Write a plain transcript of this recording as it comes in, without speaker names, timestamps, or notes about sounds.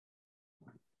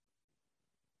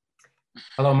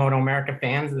Hello, MotoAmerica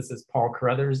fans. This is Paul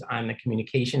Carruthers. I'm the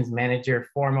communications manager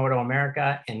for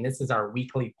MotoAmerica, and this is our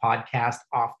weekly podcast,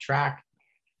 Off Track,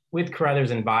 with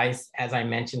Carruthers and Bice. As I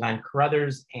mentioned, I'm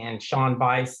Carruthers, and Sean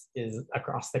Bice is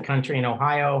across the country in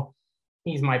Ohio.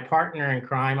 He's my partner in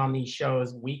crime on these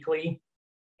shows weekly.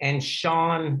 And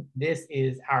Sean, this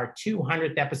is our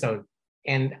 200th episode.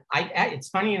 And it's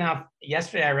funny enough,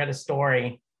 yesterday I read a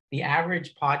story. The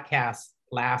average podcast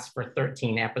lasts for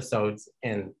 13 episodes,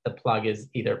 and the plug is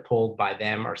either pulled by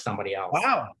them or somebody else.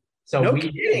 Wow. So No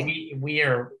we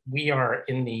are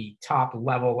in the top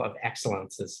level of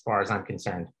excellence as far as I'm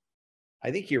concerned.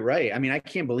 I think you're right. I mean, I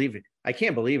can't believe it. I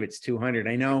can't believe it's 200.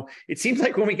 I know it seems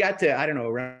like when we got to, I don't know,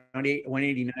 around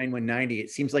 189, 190,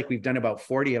 it seems like we've done about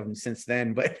 40 of them since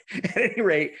then. But at any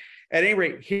rate,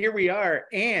 here we are.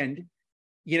 And,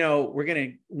 you know,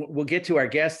 we'll get to our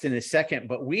guest in a second,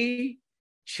 but we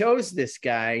chose this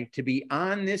guy to be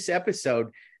on this episode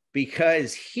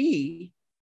because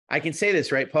I can say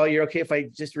this, right, Paul? You're okay if I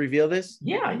just reveal this?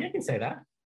 Yeah, you can say that.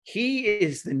 He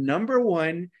is the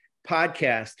 #1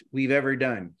 podcast we've ever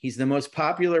done. He's the most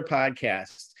popular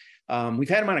podcast. We've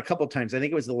had him on a couple of times. I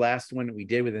think it was the last one that we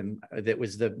did with him that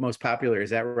was the most popular.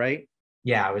 Is that right?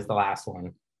 Yeah, it was the last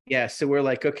one. Yeah. So we're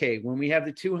like, okay, when we have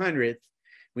the 200th,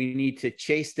 we need to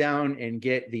chase down and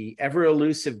get the ever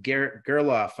elusive Garrett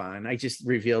Gerloff on. I just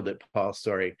revealed it, Paul.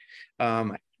 Sorry.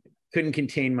 I couldn't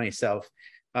contain myself.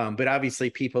 But obviously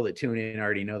people that tune in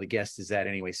already know the guest is that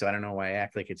anyway. So I don't know why I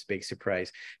act like it's a big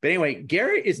surprise. But anyway,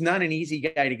 Garrett is not an easy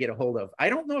guy to get a hold of. I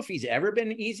don't know if he's ever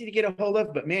been easy to get a hold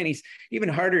of, but man, he's even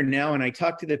harder now. And I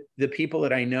talked to the people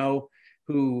that I know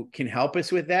who can help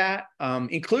us with that,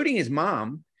 including his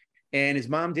mom. And his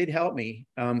mom did help me.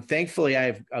 Thankfully, I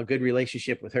have a good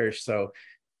relationship with her. So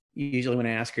usually when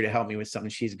I ask her to help me with something,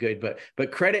 she's good,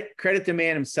 but credit the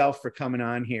man himself for coming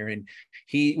on here. And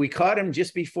we caught him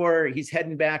just before he's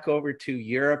heading back over to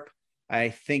Europe, I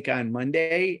think on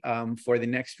Monday, for the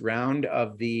next round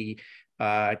of the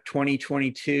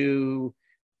 2022,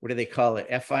 what do they call it?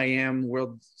 FIM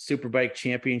World Superbike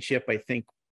Championship. I think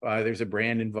there's a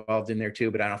brand involved in there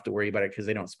too, but I don't have to worry about it because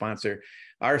they don't sponsor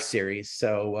our series.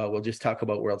 So we'll just talk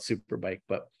about World Superbike,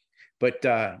 But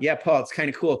yeah, Paul, it's kind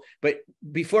of cool. But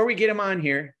before we get him on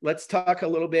here, let's talk a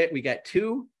little bit. We got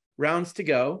 2 rounds to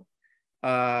go.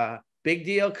 Big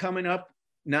deal coming up,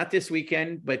 not this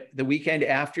weekend, but the weekend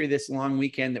after this long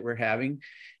weekend that we're having.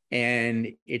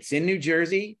 And it's in New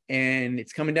Jersey, and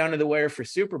it's coming down to the wire for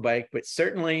Superbike, but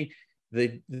certainly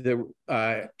the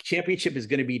championship is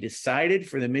going to be decided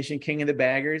for the Mission King of the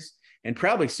Baggers, and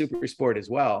probably Super Sport as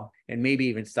well, and maybe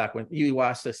even Stock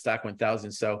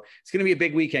 1000. So it's going to be a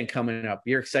big weekend coming up.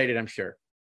 You're excited, I'm sure.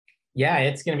 Yeah,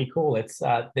 it's going to be cool. It's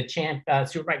the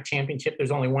Superbike Championship. There's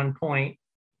only 1 point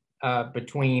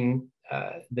between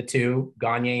the two,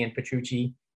 Gagne and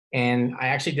Petrucci. And I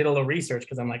actually did a little research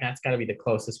because I'm like, that's got to be the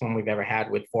closest one we've ever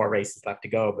had with 4 races left to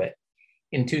go. But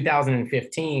in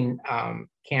 2015,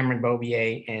 Cameron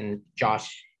Beaubier and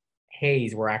Josh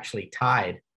Hayes were actually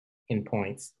tied in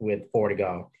points with 4 to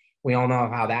go. We all know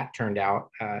how that turned out.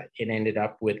 It ended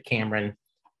up with Cameron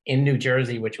in New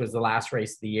Jersey, which was the last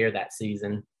race of the year that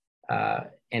season.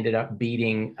 Ended up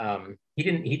beating. He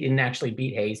didn't actually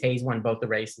beat Hayes. Hayes won both the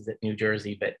races at New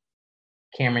Jersey, but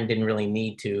Cameron didn't really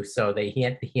need to. So he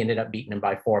ended up beating him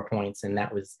by 4 points, and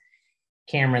that was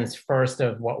Cameron's first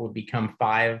of what would become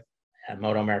 5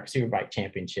 MotoAmerica Superbike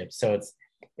championships. So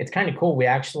it's kind of cool. We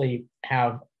actually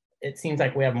have. It seems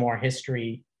like we have more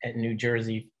history at New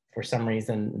Jersey for some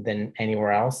reason than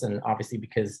anywhere else. And obviously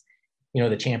because, you know,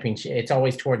 the championship, it's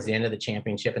always towards the end of the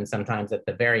championship and sometimes at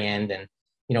the very end. And,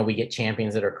 you know, we get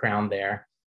champions that are crowned there.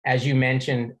 As you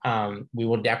mentioned, we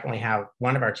will definitely have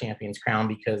one of our champions crowned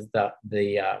because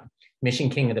the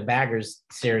Mission King of the Baggers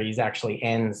series actually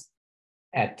ends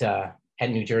at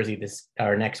New Jersey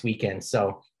next weekend.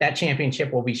 So that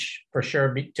championship will be for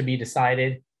sure to be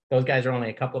decided. Those guys are only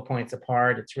a couple of points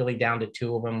apart. It's really down to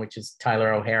 2 of them, which is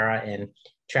Tyler O'Hara and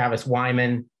Travis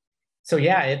Wyman. So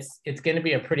yeah, it's going to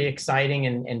be a pretty exciting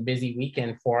and busy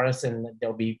weekend for us. And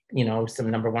there'll be, you know, some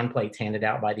 #1 plates handed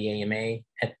out by the AMA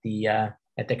at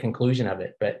the conclusion of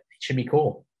it, but it should be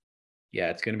cool. Yeah,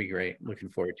 it's going to be great. Looking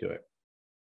forward to it.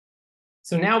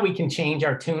 So now we can change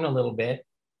our tune a little bit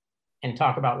and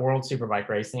talk about World Superbike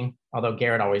racing. Although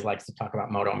Garrett always likes to talk about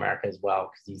MotoAmerica as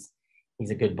well, because he's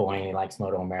a good boy and he likes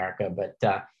MotoAmerica,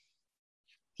 but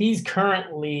he's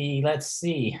currently,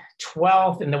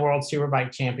 12th in the World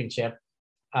Superbike Championship.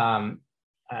 I'm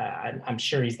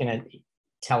sure he's going to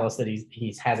tell us that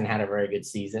he hasn't had a very good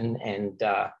season and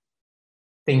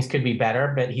things could be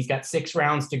better, but he's got 6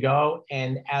 rounds to go.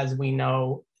 And as we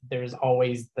know, there's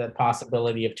always the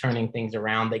possibility of turning things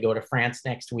around. They go to France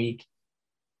next week.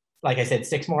 Like I said,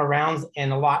 6 more rounds,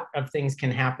 and a lot of things can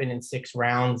happen in 6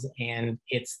 rounds. And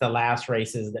it's the last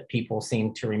races that people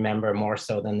seem to remember more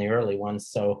so than the early ones.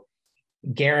 So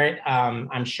Garrett,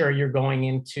 I'm sure you're going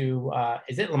into,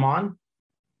 is it Le Mans?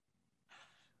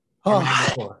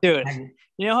 Oh, dude,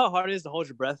 you know how hard it is to hold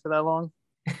your breath for that long?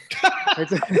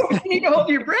 You need to hold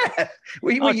your breath.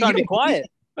 I'm trying to be quiet.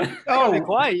 Oh, be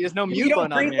quiet. There's no mute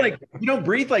button on here. You don't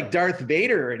breathe like Darth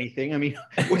Vader or anything. I mean,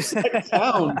 what's that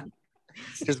sound?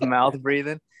 Just mouth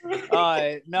breathing.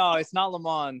 No, it's not Le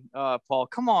Mans, Paul.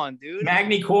 Come on, dude.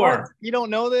 Magny Cours. You don't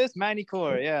know this? Magny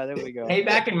Cours. Yeah, there we go. Hey,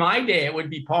 back in my day, it would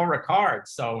be Paul Ricard.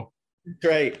 So,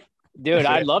 right. Dude,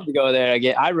 I'd love to go there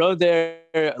again. I rode there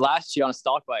last year on a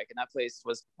stock bike, and that place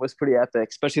was pretty epic,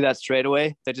 especially that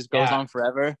straightaway that just goes on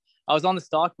forever. I was on the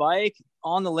stock bike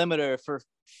on the limiter for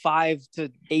 5 to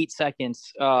 8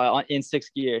 seconds in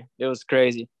 6th gear. It was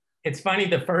crazy. It's funny,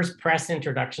 the first press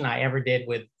introduction I ever did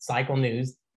with Cycle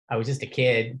News, I was just a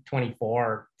kid,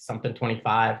 24, something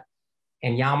 25,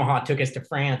 and Yamaha took us to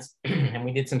France, and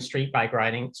we did some street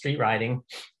riding,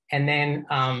 and then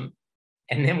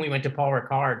we went to Paul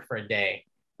Ricard for a day,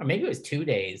 or maybe it was 2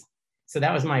 days. So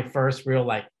that was my first real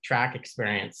track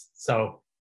experience. So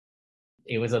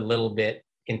it was a little bit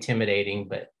intimidating,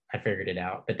 but I figured it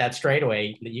out. But that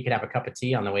straightaway, you could have a cup of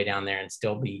tea on the way down there and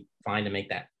still be fine to make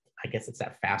that. I guess it's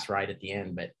that fast ride at the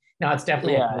end, but no, it's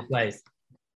definitely a cool place.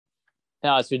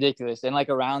 No, it's ridiculous. And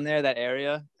around there, that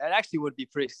area, that actually would be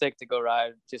pretty sick to go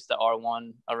ride just the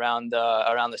R1 around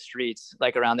the streets,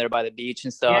 around there by the beach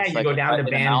and stuff. Yeah, you go down to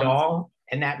Bandol,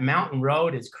 and that mountain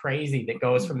road is crazy that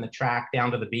goes from the track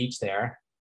down to the beach there.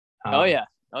 Oh yeah.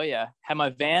 Had my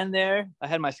van there. I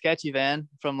had my sketchy van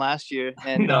from last year,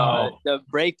 and the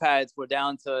brake pads were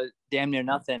down to damn near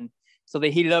nothing. So they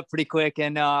heated up pretty quick,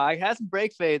 and I had some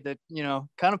brake fade that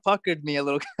kind of puckered me a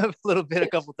little bit a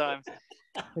couple times.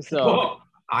 So cool.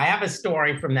 I have a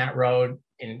story from that road,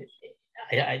 and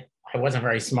I wasn't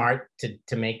very smart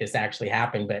to make this actually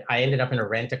happen, but I ended up in a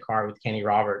rent-a-car with Kenny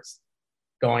Roberts,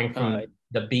 going from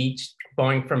the beach,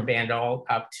 going from Bandol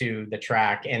up to the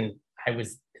track, and I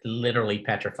was literally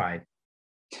petrified.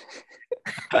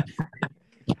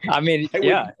 I mean,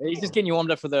 yeah, he's just getting you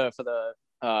warmed up for the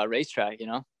racetrack,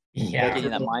 Yeah,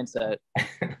 getting that mindset.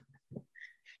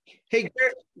 Hey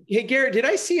Garrett, did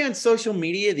I see on social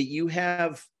media that you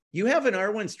have an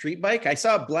R1 street bike? I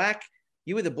saw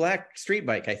you with a black street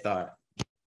bike, I thought. Is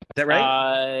that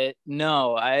right?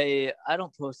 No, I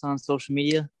don't post on social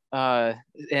media.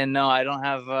 And no, I don't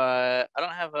have a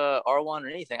R1 or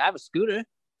anything. I have a scooter.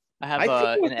 I have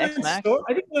an X-Max.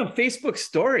 I think it was on Facebook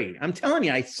story. I'm telling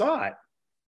you, I saw it.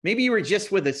 Maybe you were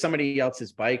just with somebody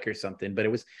else's bike or something, but it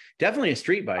was definitely a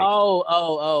street bike.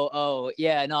 Oh.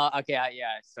 Yeah, no, okay.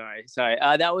 Yeah, sorry.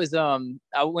 That was,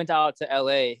 I went out to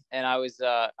LA, and I was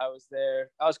there.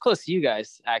 I was close to you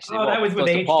guys, actually. Oh, that was with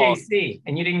HJC,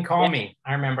 and you didn't call me.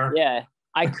 I remember. Yeah,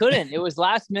 I couldn't. It was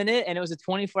last minute, and it was a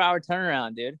 24-hour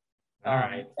turnaround, dude. All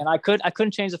right. And I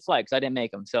couldn't change the flight because I didn't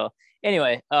make them. So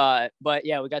anyway, but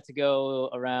yeah, we got to go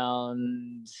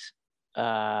around. We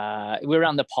were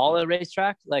on the Paula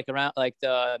racetrack, around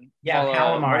the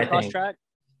Palomar, I think. Track.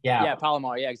 Yeah,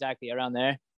 Palomar. Yeah, exactly, around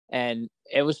there. And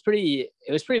it was pretty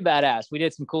badass. We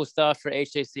did some cool stuff for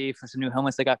HJC for some new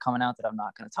helmets they got coming out that I'm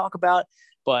not going to talk about,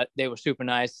 but they were super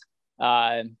nice.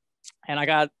 And I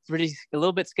got a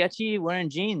little bit sketchy wearing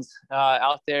jeans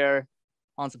out there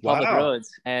on some public roads,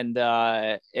 and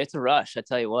it's a rush. I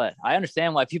tell you what, I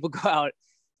understand why people go out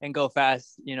and go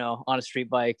fast, on a street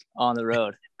bike on the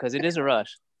road, because it is a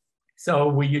rush. So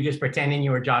were you just pretending you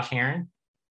were Josh Herrin?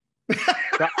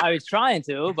 I was trying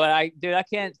to, but I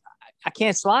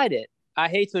can't slide it. I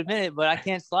hate to admit it, but I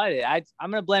can't slide it. I'm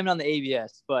going to blame it on the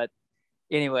ABS, but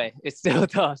anyway, it's still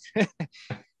tough.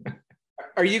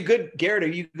 Are you good, Garrett? Are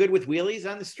you good with wheelies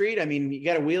on the street? I mean, you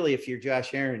got a wheelie if you're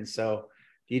Josh Herrin. So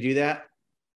do you do that?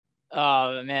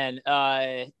 Oh man.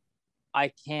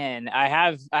 I can. I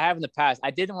have in the past.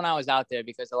 I didn't when I was out there,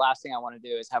 because the last thing I want to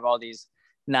do is have all these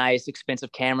nice,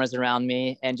 expensive cameras around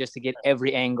me and just to get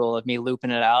every angle of me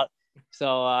looping it out.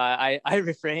 So I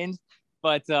refrained.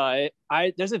 But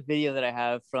there's a video that I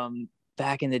have from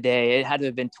back in the day. It had to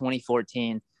have been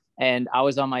 2014, and I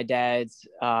was on my dad's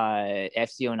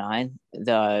FC09,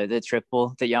 the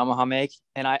triple that Yamaha make,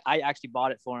 and I actually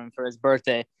bought it for him for his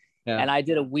birthday. Yeah. And I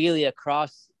did a wheelie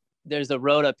across. There's a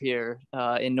road up here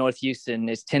in North Houston.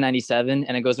 It's 1097,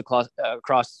 and it goes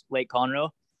across Lake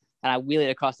Conroe. And I wheelied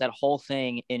across that whole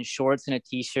thing in shorts and a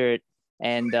t-shirt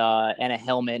and a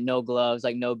helmet, no gloves,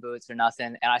 no boots or nothing.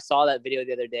 And I saw that video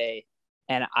the other day,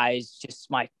 And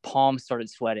my palms started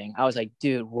sweating. I was like,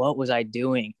 dude, what was I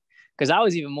doing? Because I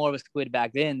was even more of a squid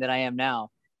back then than I am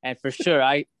now. And for sure,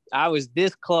 I was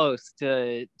this close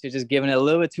to just giving it a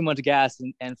little bit too much gas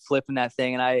and flipping that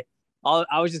thing. And I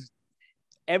was just,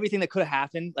 everything that could have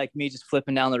happened, like me just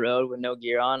flipping down the road with no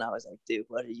gear on, I was like, dude,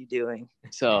 what are you doing?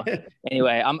 So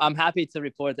anyway, I'm happy to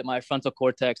report that my frontal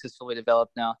cortex is fully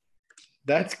developed now.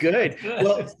 That's good.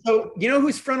 Well, so you know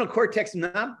whose frontal cortex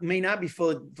may not be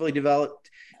fully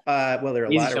developed. Well, there are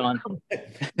a lot of them.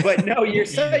 But no, your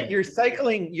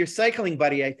cycling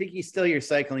buddy. I think he's still your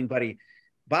cycling buddy.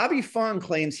 Bobby Fong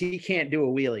claims he can't do a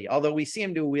wheelie, although we see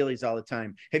him do wheelies all the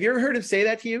time. Have you ever heard him say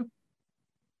that to you?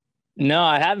 No,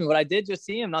 I haven't, but I did just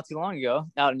see him not too long ago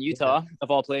out in Utah, of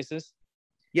all places.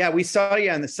 Yeah, we saw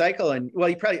you on the cycle, and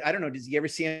well, I don't know, does he ever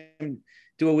see him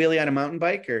do a wheelie on a mountain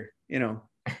bike, or, you know,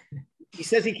 he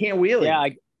says he can't wheelie. Yeah,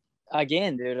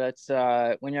 again, dude, that's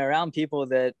when you're around people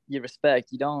that you respect,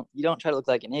 you don't try to look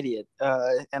like an idiot.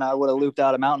 And I would have looped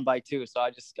out a mountain bike too, so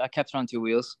I kept it on 2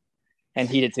 wheels, and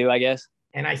he did too, I guess.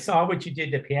 And I saw what you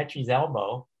did to Pietri's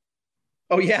elbow.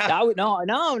 Oh yeah. No.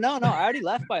 I already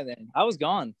left by then. I was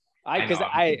gone.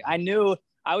 I knew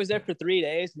I was there for 3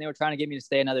 days, and they were trying to get me to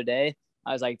stay another day.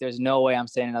 I was like, there's no way I'm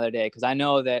staying another day, because I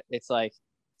know that it's like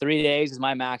 3 days is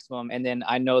my maximum, and then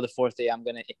I know the 4th day I'm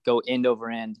gonna go end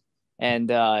over end, and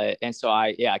so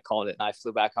I called it and I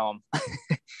flew back home.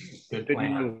 Good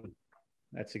move.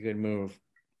 That's a good move.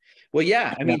 Well,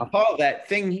 yeah, I mean, Paul, that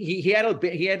thing he had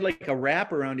like a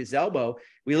wrap around his elbow.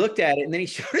 We looked at it, and then he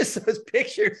showed us those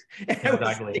pictures. And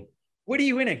exactly. Like, what are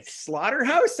you in, a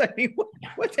slaughterhouse? I mean,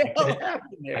 what the hell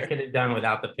happened there? I could have done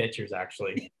without the pictures,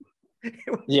 actually.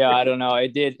 Yeah, I don't know.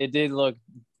 It did look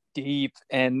deep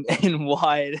and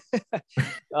wide.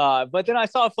 But then I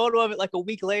saw a photo of it like a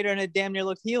week later, and it damn near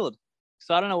looked healed.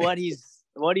 So I don't know what he's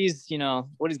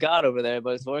got over there,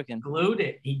 but it's working. Glued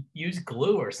it. He used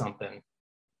glue or something.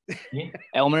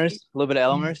 Elmer's, a little bit of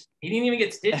Elmer's. He didn't even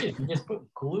get stitches. He just put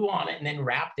glue on it and then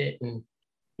wrapped it. And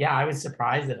yeah, I was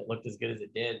surprised that it looked as good as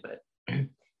it did, but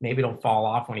maybe it'll fall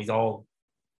off when he's old.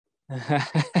 I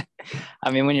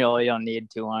mean, when you're old, you don't need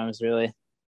 2 arms, really.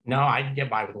 No, I can get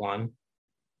by with 1.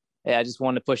 Yeah, I just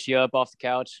wanted to push you up off the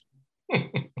couch.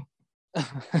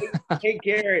 Hey,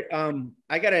 Garrett,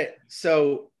 I gotta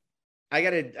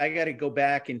go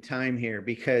back in time here,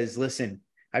 because listen,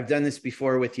 I've done this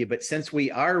before with you, but since we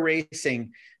are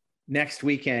racing next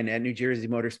weekend at New Jersey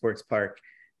Motorsports Park,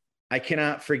 I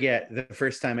cannot forget the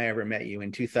first time I ever met you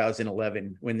in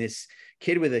 2011, when this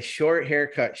kid with a short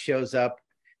haircut shows up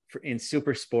in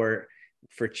Supersport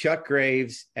for Chuck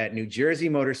Graves at New Jersey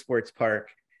Motorsports Park.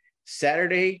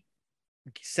 Saturday,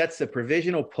 sets the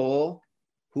provisional pole.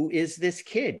 Who is this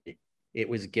kid? It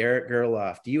was Garrett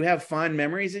Gerloff. Do you have fond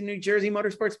memories in New Jersey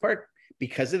Motorsports Park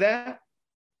because of that?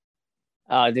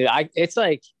 Dude, it's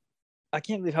like, I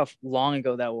can't believe how long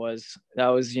ago that was. That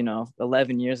was,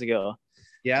 11 years ago.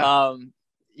 Yeah.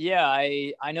 Yeah,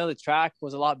 I know the track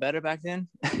was a lot better back then.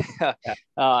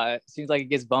 Seems like it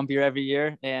gets bumpier every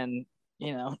year, and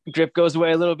grip goes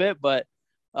away a little bit, but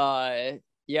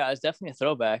yeah, it's definitely a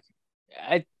throwback.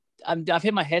 I've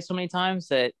hit my head so many times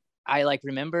that I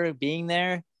remember being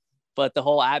there, but the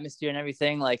whole atmosphere and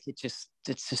everything, it's just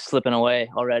slipping away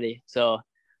already. So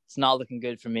it's not looking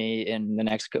good for me in the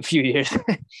next few years.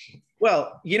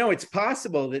 Well, it's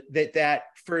possible that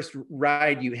first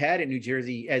ride you had in New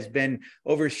Jersey has been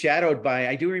overshadowed by,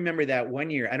 I do remember that one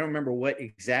year. I don't remember what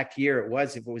exact year it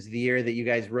was, if it was the year that you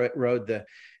guys rode the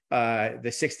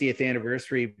 60th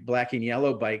anniversary black and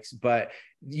yellow bikes, but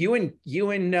you and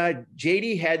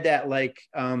JD had that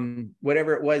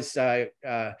whatever it was,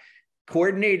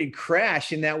 coordinated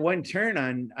crash in that one turn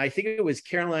on, I think it was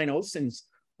Caroline Olsen's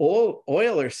oil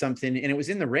or something, and it was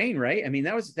in the rain, right? I mean,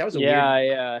 that was a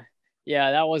weird...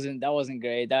 Yeah, that wasn't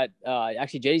great. That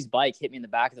actually JD's bike hit me in the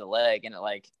back of the leg, and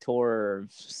it tore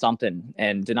something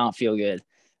and did not feel good.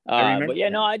 But yeah,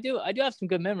 no, I do have some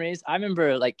good memories. I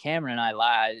remember Cameron and I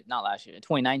not last year,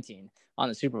 2019 on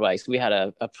the Superbikes, we had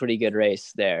a pretty good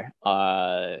race there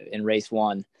in race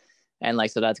 1.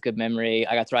 And so that's a good memory.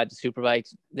 I got to ride the Superbike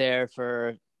there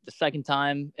for the second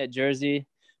time at Jersey.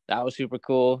 That was super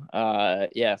cool.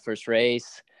 Yeah, first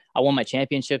race. I won my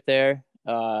championship there.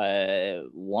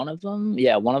 One of them,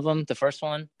 the first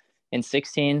one in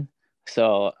 16.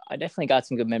 So I definitely got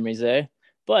some good memories there.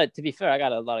 But to be fair, I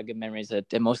got a lot of good memories at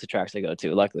most of the tracks I go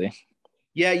to, luckily.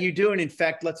 Yeah, you do. And in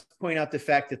fact, let's point out the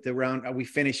fact that the round we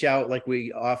finish out like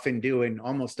we often do and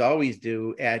almost always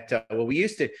do at, well, we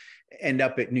used to end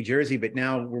up at New Jersey, but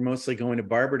now we're mostly going to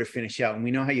Barber to finish out. And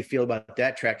we know how you feel about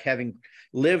that track, having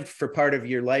lived for part of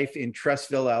your life in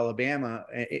Trussville, Alabama,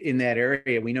 in that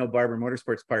area. We know Barber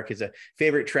Motorsports Park is a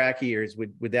favorite track of yours.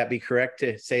 Would that be correct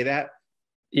to say that?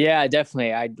 Yeah,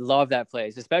 definitely. I love that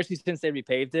place, especially since they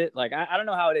repaved it. Like, I don't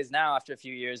know how it is now after a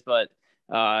few years, but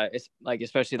it's like,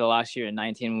 especially the last year in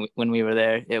 19 when we were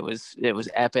there, it was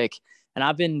epic. And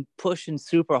I've been pushing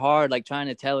super hard, like trying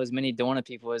to tell as many Dorna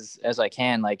people as I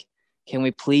can, like, can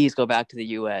we please go back to the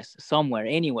US somewhere,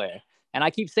 anywhere? And I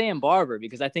keep saying Barber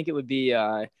because I think it would be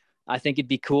I think it'd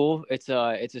be cool. It's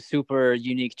a super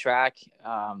unique track.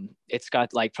 It's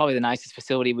got like probably the nicest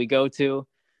facility we go to.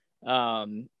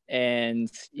 And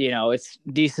it's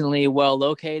decently well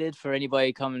located for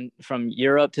anybody coming from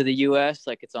Europe to the US.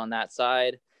 Like, it's on that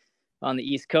side on the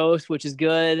East Coast, which is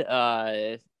good.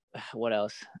 What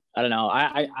else? I don't know.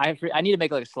 I need to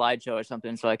make like a slideshow or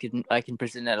something so I can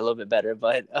present that a little bit better,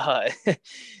 but I think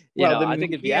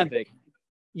it'd be epic.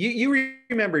 You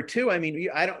remember too, I mean,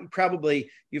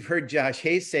 you've heard Josh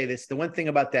Hayes say this. The one thing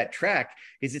about that track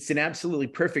is it's an absolutely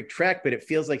perfect track, but it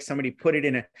feels like somebody put it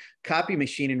in a copy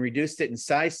machine and reduced it in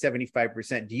size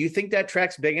 75%. Do you think that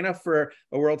track's big enough for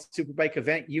a World Superbike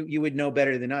event? You would know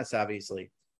better than us,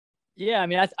 obviously. Yeah, I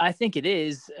mean, I think it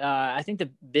is. I think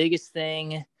the biggest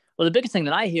thing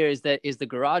that I hear is the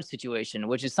garage situation,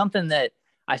 which is something that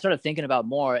I started thinking about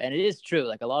more. And it is true.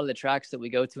 Like, a lot of the tracks that we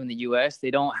go to in the US,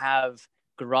 they don't have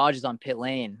garages on pit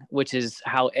lane, which is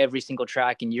how every single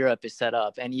track in Europe is set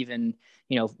up. And even,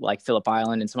 like Phillip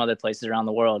Island and some other places around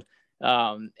the world.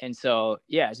 And so,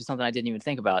 yeah, it's just something I didn't even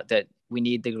think about, that we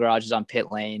need the garages on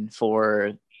pit lane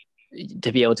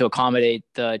to be able to accommodate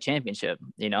the championship,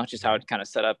 just how it kind of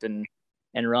set up and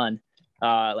run.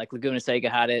 Like Laguna Seca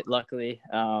had it, luckily.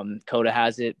 Coda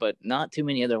has it, but not too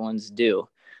many other ones do.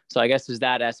 So I guess there's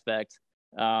that aspect.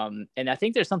 And I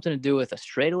think there's something to do with a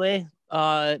straightaway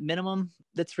minimum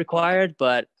that's required,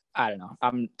 but I don't know.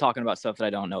 I'm talking about stuff that I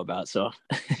don't know about. So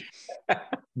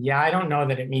yeah, I don't know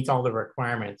that it meets all the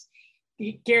requirements.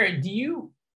 Garrett, do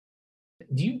you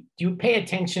pay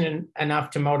attention enough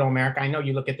to MotoAmerica? I know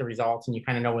you look at the results and you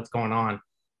kind of know what's going on,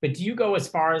 but do you go as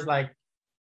far as like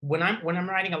when I'm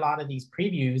writing a lot of these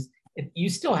previews, you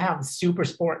still have super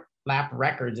sport lap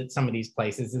records at some of these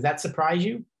places. Does that surprise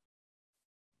you?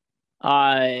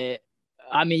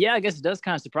 I mean, yeah, I guess it does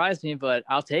kind of surprise me, but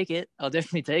I'll take it. I'll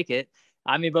definitely take it.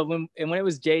 I mean, but when it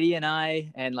was JD and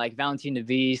I and like Valentin de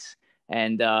Vries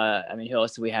and I mean, who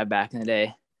else did we have back in the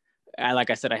day?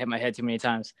 Like I said, I hit my head too many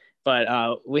times,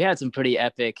 but we had some pretty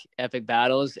epic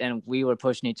battles, and we were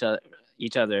pushing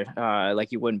each other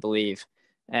like you wouldn't believe.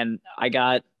 And I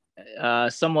got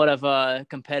somewhat of a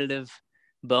competitive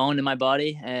bone in my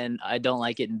body, and I don't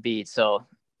like getting beat, so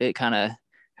it kind of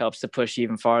helps to push you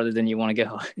even farther than you want to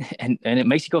go, and it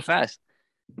makes you go fast.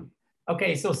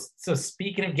 Okay, so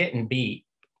speaking of getting beat,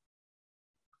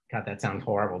 God, that sounds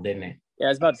horrible, didn't it? Yeah, I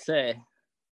was about to say.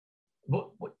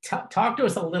 Talk to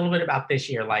us a little bit about this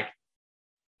year. Like,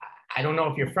 I don't know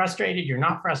if you're frustrated, you're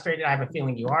not frustrated. I have a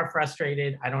feeling you are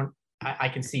frustrated. I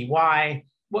can see why.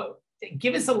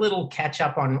 Give us a little catch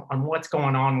up on what's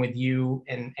going on with you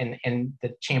and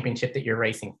the championship that you're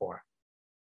racing for.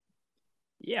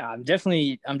 Yeah, I'm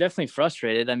definitely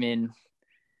frustrated. I mean,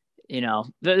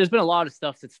 there's been a lot of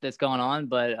stuff that's going on,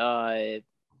 but I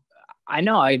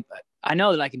know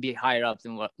that I can be higher up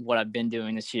than what I've been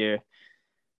doing this year.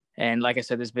 And like I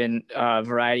said, there's been a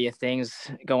variety of things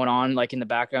going on, like in the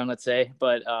background, let's say.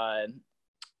 But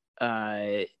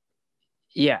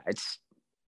yeah,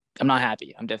 I'm not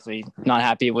happy. I'm definitely not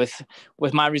happy with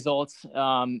my results.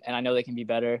 And I know they can be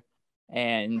better.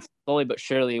 And slowly but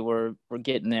surely we're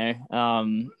getting there.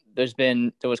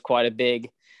 There was quite a big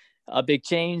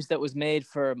change that was made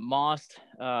for Most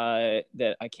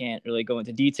that I can't really go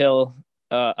into detail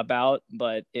about,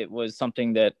 but it was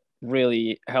something that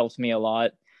really helped me a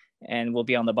lot and will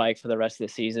be on the bike for the rest of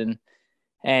the season.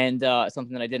 And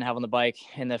something that I didn't have on the bike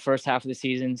in the first half of the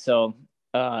season. So,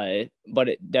 but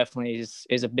it definitely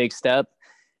is a big step.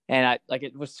 And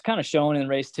it was kind of shown in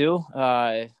race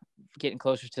 2, getting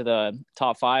closer to the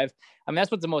top 5. I mean,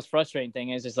 that's what the most frustrating thing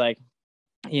is like,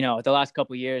 the last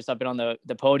couple of years I've been on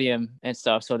the podium and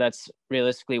stuff. So that's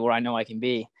realistically where I know I can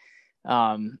be.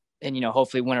 And,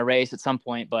 hopefully win a race at some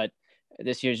point, but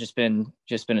this year's just been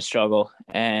a struggle.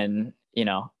 And,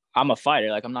 I'm a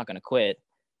fighter, like I'm not going to quit.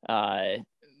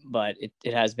 But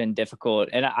it has been difficult.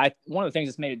 And one of the things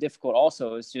that's made it difficult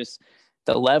also is just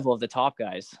the level of the top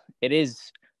guys. It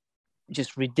is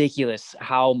just ridiculous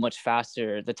how much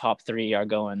faster the top three are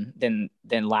going than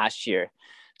last year.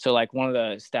 So like one of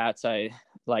the stats I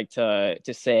like to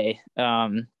say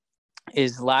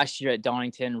is last year at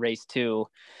Donington race 2,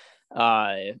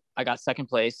 I got second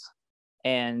place,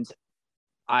 and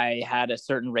I had a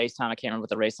certain race time. I can't remember what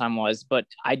the race time was, but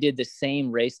I did the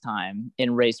same race time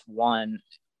in race 1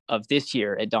 of this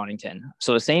year at Donington.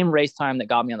 So the same race time that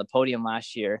got me on the podium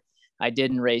last year, I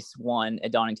did in race 1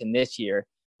 at Donington this year,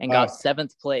 and got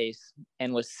 7th place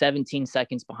and was 17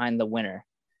 seconds behind the winner.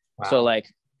 Wow. So like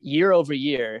year over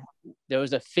year, there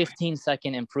was a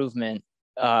 15-second improvement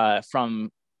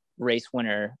from race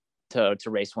winner to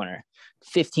race winner.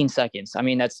 15 seconds. I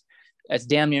mean, that's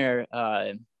damn near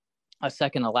a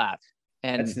second a lap.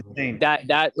 And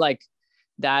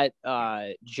that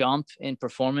jump in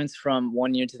performance from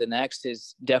one year to the next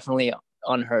is definitely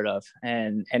unheard of.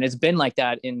 And it's been like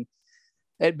that in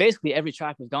basically every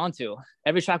track we've gone to.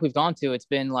 It's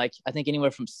been like, I think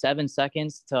anywhere from 7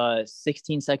 seconds to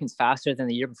 16 seconds faster than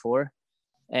the year before.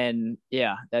 And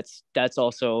yeah, that's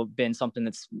also been something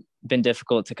that's been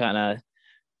difficult to kind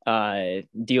of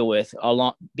deal with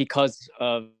because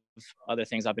of other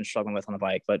things I've been struggling with on the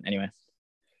bike. But anyway.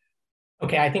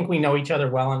 Okay, I think we know each other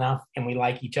well enough and we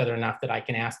like each other enough that I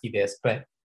can ask you this. But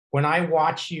when I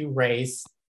watch you race,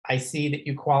 I see that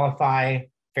you qualify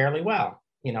fairly well,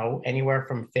 you know, anywhere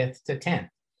from 5th to 10th.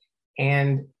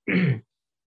 And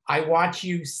I watch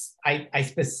you, I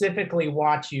specifically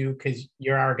watch you because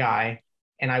you're our guy,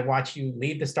 and I watch you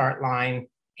leave the start line,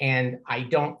 and I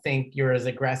don't think you're as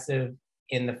aggressive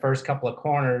in the first couple of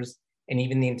corners and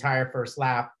even the entire first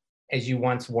lap as you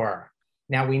once were.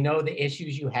 Now, we know the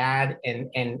issues you had, and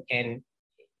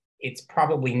it's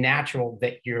probably natural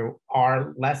that you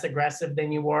are less aggressive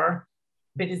than you were.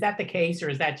 But is that the case, or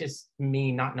is that just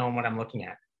me not knowing what I'm looking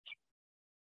at?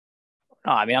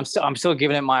 No, I mean, I'm still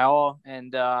giving it my all,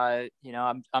 and you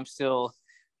know, I'm still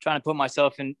trying to put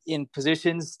myself in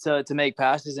positions to make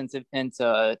passes and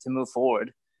to move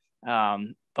forward.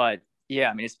 But yeah,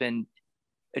 I mean,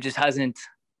 it just hasn't,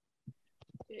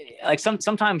 like,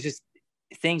 sometimes just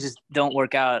things just don't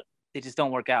work out. They just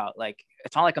don't work out. Like,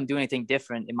 it's not like I'm doing anything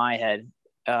different in my head,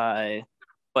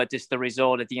 but just the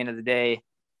result at the end of the day,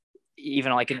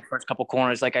 even like in the first couple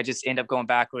corners, like I just end up going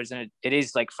backwards, and it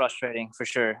is like frustrating for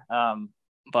sure.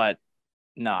 But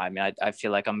no, I mean, I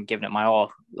feel like I'm giving it my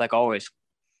all, like always.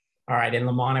 All right, in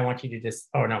Le Mans, I want you to just,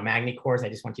 Magny course, I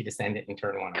just want you to send it in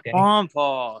turn 1. Okay? Come on,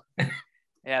 Paul.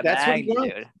 Yeah, that's Magny, what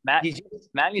dude.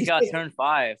 Magny's got turn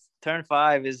 5. Turn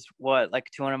 5 is what, like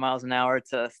 200 miles an hour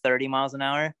to 30 miles an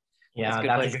hour. Yeah,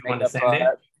 that's a good one to send it.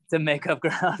 To make up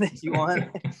ground if you want.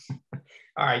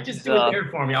 All right, just do it there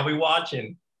for me. I'll be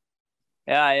watching.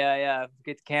 Yeah.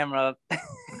 Get the camera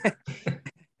up.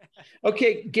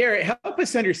 Okay, Garrett, help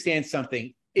us understand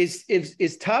something. Is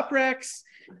Toprak's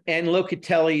and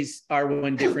Locatelli's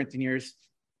R1 different than yours?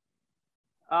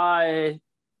 I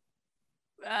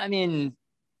mean,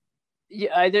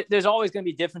 yeah, there's always going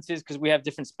to be differences because we have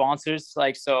different sponsors.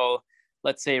 Like, so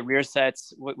let's say rear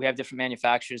sets, we have different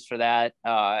manufacturers for that.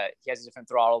 He has a different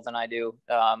throttle than I do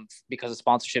because of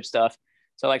sponsorship stuff.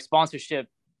 So like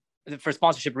for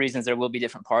sponsorship reasons, there will be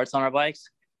different parts on our bikes.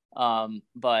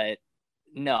 But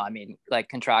no, I mean, like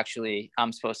contractually,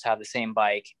 I'm supposed to have the same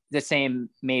bike, the same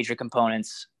major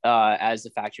components as the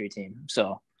factory team.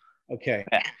 So, okay.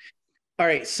 Yeah. All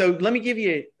right. So let me give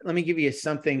you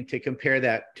something to compare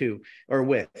that to or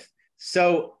with.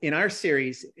 So in our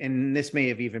series, and this may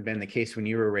have even been the case when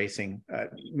you were racing,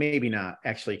 maybe not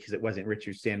actually, because it wasn't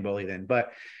Richard Stanboli then,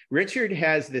 but Richard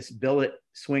has this billet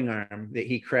swing arm that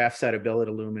he crafts out of billet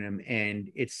aluminum,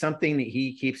 and it's something that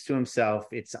he keeps to himself.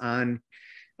 It's on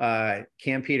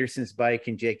Cam Peterson's bike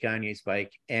and Jake Gagne's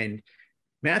bike, and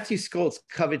Matthew Skoltz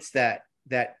covets that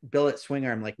billet swing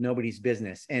arm like nobody's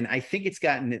business. And I think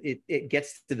it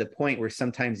gets to the point where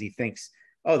sometimes he thinks,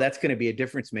 oh, that's going to be a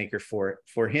difference maker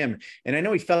for him. And I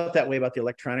know he felt that way about the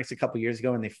electronics a couple of years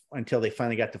ago, until they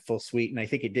finally got the full suite. And I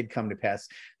think it did come to pass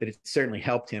that it certainly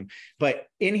helped him. But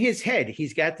in his head,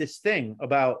 he's got this thing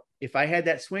about, if I had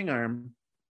that swing arm,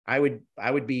 I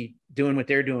would be doing what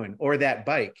they're doing, or that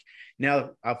bike.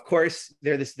 Now, of course,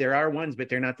 there are ones, but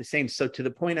they're not the same. So to the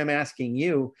point I'm asking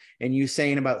you, and you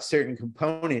saying about certain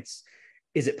components,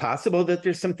 is it possible that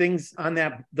there's some things on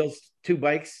those two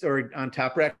bikes, or on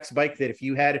Toprak's bike, that if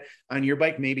you had on your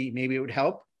bike, maybe it would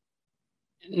help?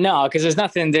 No, because there's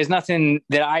nothing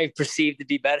that I perceive to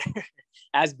be better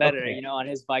Okay. You know, on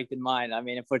his bike than mine. I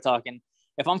mean,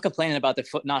 if I'm complaining about the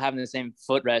foot not having the same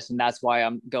footrest, and that's why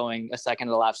I'm going a second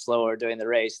of a lap slower during the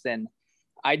race, then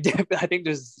I think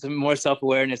there's some more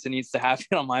self-awareness that needs to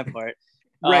happen on my part.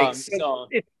 Right. So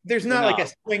there's not like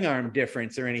a swing arm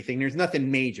difference or anything. There's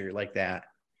nothing major like that.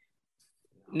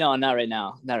 No, not right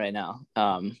now. Not right now.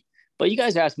 But you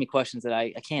guys ask me questions that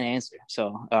I can't answer.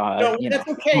 So no, that's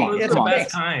okay. It's the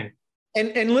best time.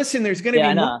 And listen, there's going to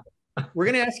be more. We're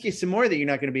going to ask you some more that you're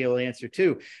not going to be able to answer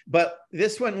too. But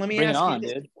this one, let me Bring ask it on, you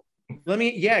this.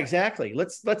 dude. Yeah, exactly.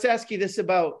 Let's ask you this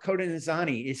about Kota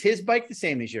Nizani. Is his bike the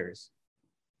same as yours?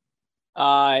 Yeah,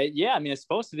 I mean, it's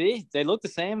supposed to be. They look the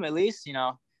same, at least, you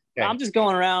know. Okay. I'm just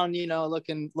going around, you know,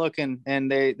 looking, and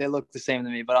they look the same to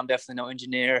me, but I'm definitely no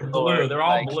engineer. They're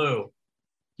all blue.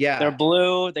 Yeah. They're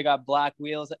blue. They got black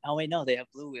wheels. Oh, wait, no, they have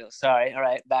blue wheels. Sorry. All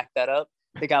right, back that up.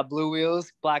 They got blue wheels,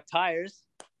 black tires,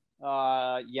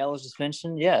 yellow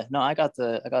suspension. Yeah, no, I got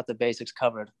the basics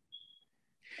covered.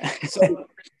 So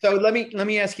let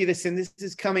me ask you this, and this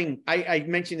is coming. I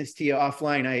mentioned this to you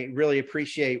offline. I really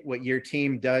appreciate what your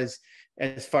team does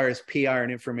as far as PR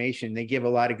and information. They give a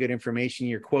lot of good information.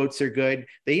 Your quotes are good.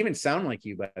 They even sound like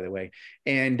you, by the way.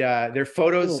 And their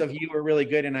photos of you are really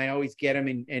good. And I always get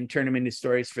them and turn them into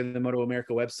stories for the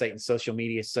MotoAmerica website and social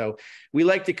media. So we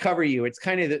like to cover you. It's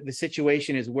kind of the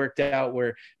situation has worked out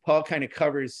where Paul kind of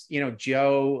covers, you know,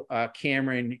 Joe,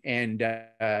 Cameron, and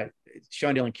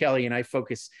Sean Dillon Kelly, and I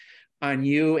focus on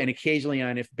you and occasionally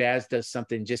on if Baz does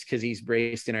something, just because he's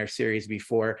raced in our series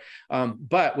before.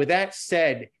 But with that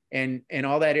said, and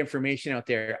all that information out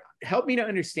there, help me to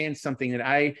understand something that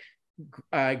I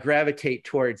gravitate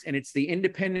towards, and it's the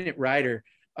independent rider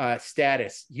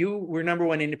status. You were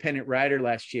 #1 independent rider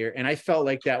last year, and I felt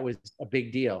like that was a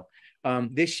big deal.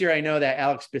 This year, I know that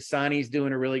Alex Bassani is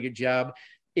doing a really good job.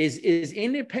 Is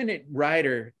independent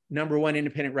rider, #1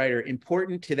 independent rider,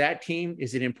 important to that team?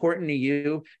 Is it important to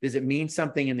you? Does it mean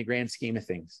something in the grand scheme of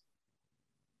things?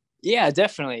 Yeah,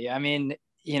 definitely. I mean,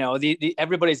 you know,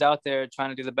 everybody's out there trying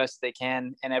to do the best they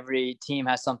can, and every team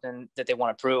has something that they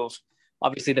want to prove.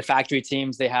 Obviously, the factory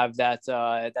teams, they have that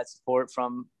support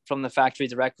from the factory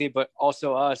directly, but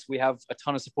also us, we have a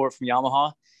ton of support from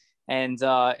Yamaha,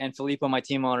 and Filippo, my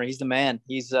team owner, he's the man.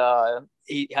 He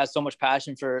has so much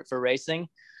passion for racing,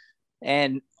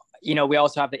 and you know, we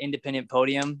also have the independent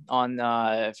podium on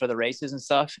for the races and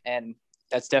stuff, and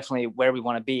that's definitely where we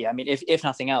want to be. I mean, if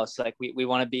nothing else, like we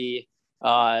want to be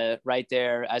right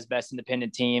there as best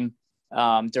independent team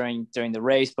during the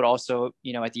race, but also,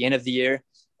 you know, at the end of the year.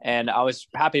 And I was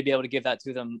happy to be able to give that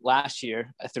to them last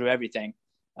year through everything.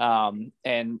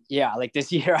 And yeah, like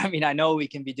this year, I mean, I know we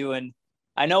can be getting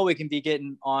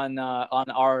on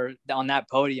that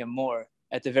podium more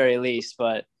at the very least,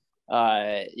 but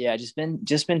yeah, just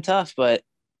been tough, but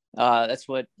that's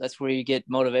where you get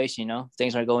motivation, you know.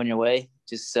 Things aren't going your way,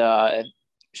 just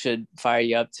should fire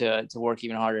you up to work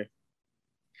even harder.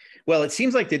 Well, it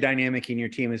seems like the dynamic in your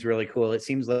team is really cool. It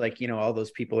seems like, you know, all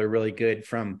those people are really good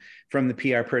from the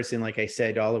PR person, like I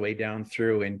said, all the way down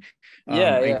through. And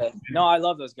yeah. No, I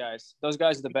love those guys. Those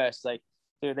guys are the best. Like,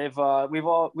 dude,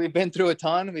 we've been through a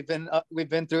ton. We've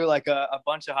been through like a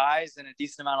bunch of highs and a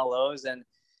decent amount of lows,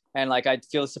 and like I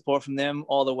feel the support from them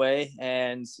all the way.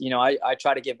 And you know, I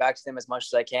try to get back to them as much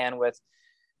as I can with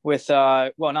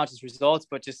well, not just results,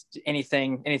 but just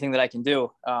anything that I can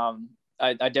do.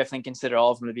 I definitely consider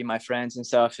all of them to be my friends and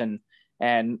stuff, and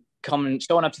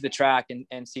showing up to the track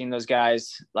and seeing those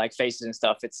guys like faces and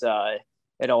stuff.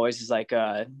 It always is like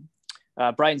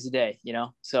brightens the day, you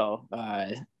know? So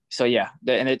yeah,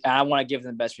 and I want to give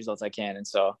them the best results I can. And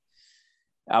so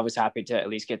I was happy to at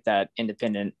least get that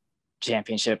independent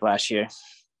championship last year.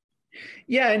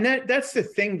 Yeah, and that's the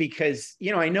thing, because,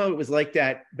 you know, I know it was like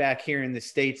that back here in the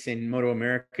States in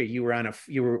MotoAmerica. You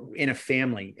were in a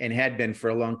family and had been for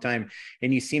a long time,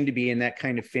 and you seem to be in that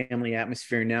kind of family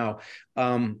atmosphere now.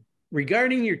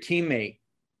 Regarding your teammate,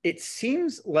 it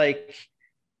seems like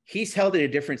he's held at a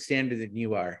different standard than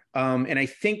you are. And I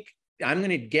think I'm going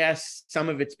to guess some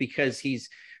of it's because he's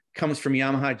comes from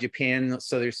Yamaha Japan,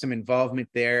 so there's some involvement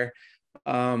there.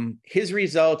 His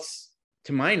results,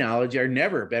 to my knowledge, are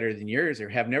never better than yours, or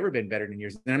have never been better than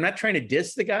yours. And I'm not trying to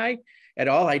diss the guy at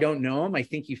all. I don't know him. I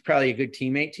think he's probably a good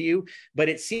teammate to you, but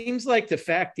it seems like the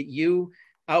fact that you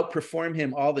outperform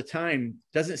him all the time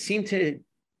doesn't seem to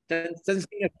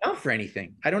count for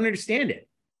anything. I don't understand it.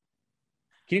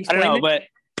 Can you explain? I don't know,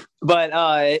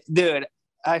 but dude,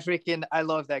 I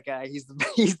love that guy. He's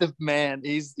the man.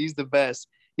 He's the best.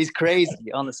 He's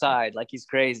crazy on the side. Like, he's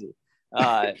crazy.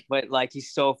 But like,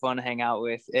 he's so fun to hang out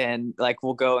with, and like,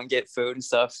 we'll go and get food and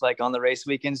stuff like on the race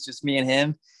weekends, just me and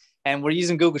him, and we're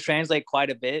using Google Translate quite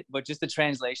a bit. But just the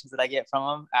translations that I get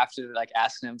from him after like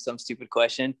asking him some stupid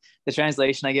question, the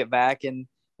translation I get back and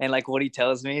like what he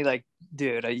tells me, like,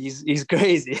 dude, he's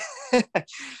crazy.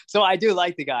 So I do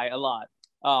like the guy a lot.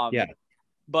 Yeah,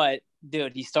 but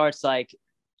dude, he starts like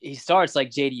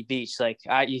JD Beach. Like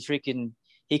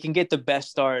he can get the best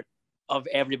start of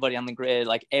everybody on the grid,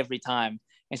 like every time.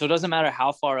 And so it doesn't matter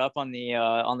how far up on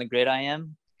the grid I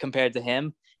am compared to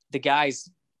him. The guy's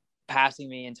passing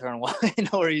me in turn one,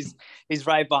 or he's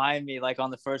right behind me, like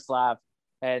on the first lap.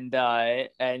 And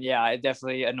yeah, it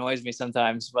definitely annoys me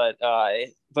sometimes, but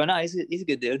no, he's a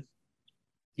good dude.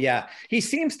 Yeah, he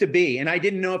seems to be. And I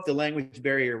didn't know if the language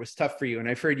barrier was tough for you. And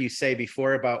I've heard you say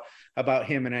before about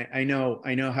him. And I know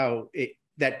how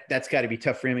that's got to be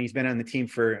tough for him. He's been on the team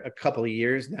for a couple of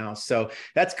years now. So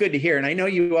that's good to hear. And I know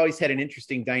you always had an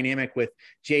interesting dynamic with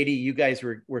JD. You guys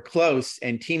were close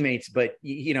and teammates, but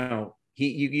you know,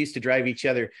 you used to drive each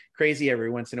other crazy every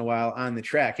once in a while on the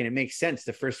track. And it makes sense.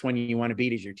 The first one you want to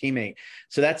beat is your teammate.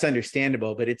 So that's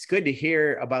understandable, but it's good to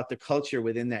hear about the culture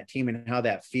within that team and how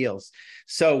that feels.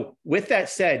 So with that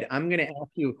said, I'm going to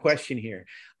ask you a question here.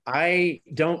 I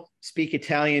don't speak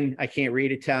Italian. I can't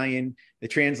read Italian. The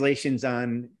translations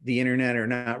on the internet are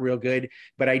not real good,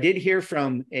 but I did hear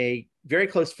from a very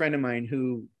close friend of mine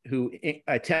who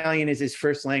Italian is his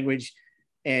first language.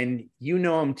 And you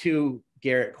know him too,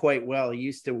 Garrett, quite well. He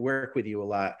used to work with you a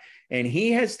lot. And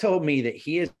he has told me that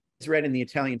he has read in the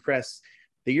Italian press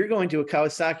that you're going to a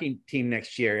Kawasaki team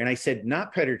next year. And I said,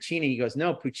 not Pedercini. He goes,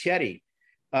 no, Puccetti.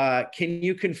 Can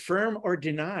you confirm or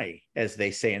deny, as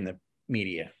they say in the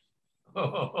media?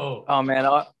 Oh man,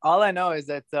 all I know is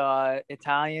that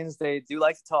Italians, they do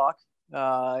like to talk.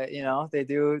 You know, they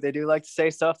do like to say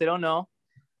stuff they don't know.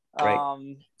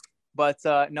 Right. But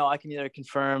no, I can neither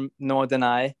confirm nor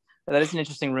deny. That is an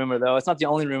interesting rumor, though. It's not the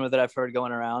only rumor that I've heard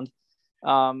going around.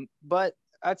 But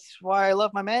that's why I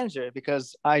love my manager,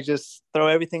 because I just throw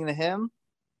everything to him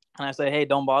and I say, hey,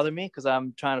 don't bother me because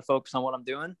I'm trying to focus on what I'm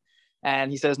doing.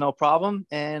 And he says, no problem,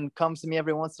 and comes to me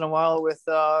every once in a while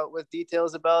with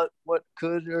details about what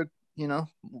could, or, you know,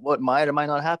 what might or might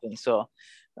not happen. So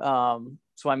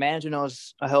my manager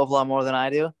knows a hell of a lot more than I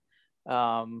do.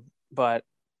 But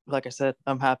like I said,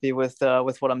 I'm happy with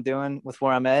what I'm doing, with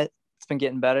where I'm at. It's been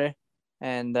getting better,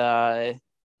 and I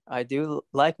do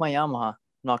like my Yamaha. I'm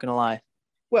not gonna lie.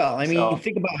 Well, I mean,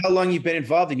 think about how long you've been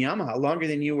involved in Yamaha. Longer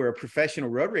than you were a professional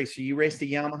road racer. You raced a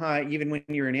Yamaha even when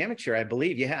you were an amateur, I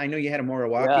believe. I know you had a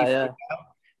Morawaki, yeah.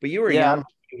 But you were a Yamaha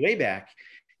way back.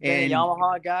 Been a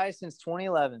Yamaha guy since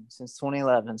 2011. So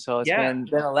it's been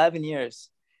 11 years.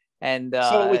 And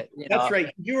that's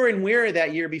right. You were in Weir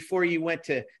that year before you went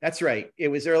to. That's right. It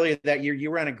was earlier that year. You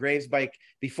were on a Graves bike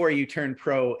before you turned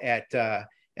pro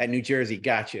at New Jersey.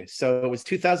 Gotcha. So it was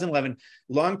 2011.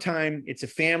 Long time. It's a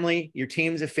family. Your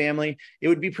team's a family. It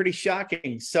would be pretty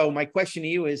shocking. So my question to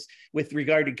you is, with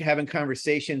regard to having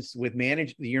conversations with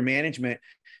your management,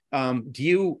 do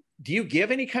you give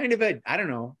any kind of a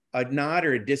nod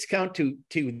or a discount to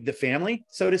the family,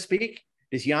 so to speak?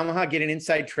 Does Yamaha get an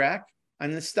inside track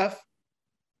on this stuff?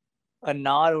 A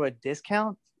nod or a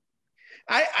discount?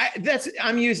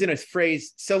 I'm using a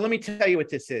phrase. So let me tell you what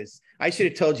this is. I should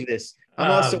have told you this. I'm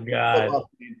also God.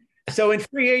 So in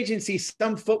free agency,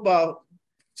 some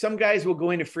guys will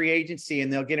go into free agency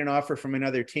and they'll get an offer from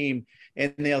another team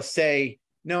and they'll say,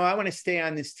 no, I want to stay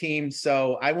on this team,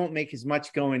 so I won't make as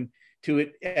much going to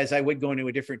it as I would go into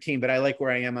a different team, but I like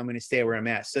where I am. I'm going to stay where I'm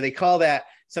at. So they call that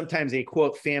sometimes a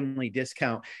quote family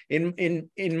discount. In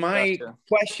my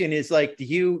question is, like, do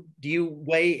you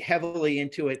weigh heavily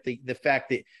into it the fact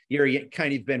that you're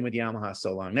kind of been with Yamaha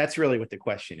so long? That's really what the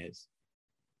question is.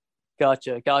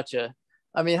 Gotcha.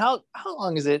 I mean, how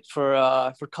long is it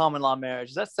for common law marriage?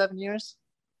 Is that 7 years?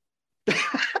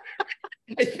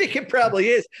 I think it probably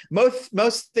is.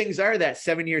 Most things are that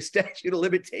 7-year statute of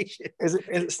limitation. Is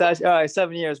it statute? All right,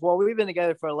 7 years. Well, we've been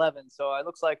together for 11, so it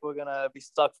looks like we're gonna be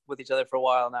stuck with each other for a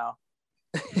while now.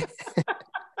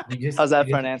 How's that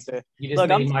for an answer? You just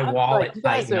made my wallet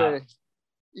tighten up.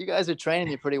 You guys are training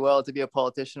me pretty well to be a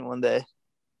politician one day.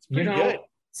 It's pretty good.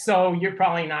 So you're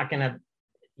probably not gonna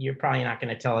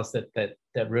tell us that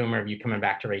the rumor of you coming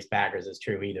back to race baggers is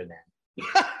true either, then.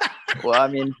 Well, I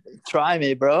mean, try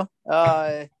me, bro.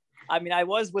 I mean, I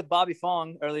was with Bobby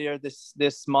Fong earlier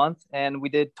this month, and we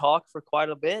did talk for quite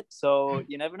a bit. So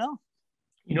you never know.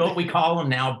 You know what we call him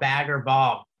now? Bagger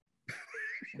Bob.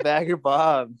 Bagger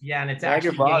Bob. Yeah, and it's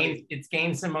actually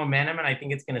gained some momentum, and I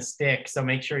think it's going to stick. So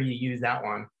make sure you use that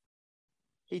one.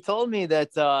 He told me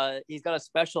that he's got a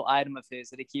special item of his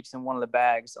that he keeps in one of the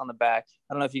bags on the back.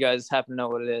 I don't know if you guys happen to know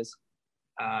what it is.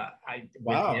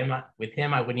 With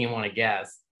him, I wouldn't even want to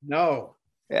guess. No.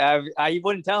 Yeah, you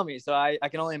wouldn't tell me, so I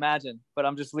can only imagine. But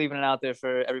I'm just leaving it out there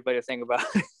for everybody to think about.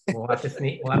 We'll have to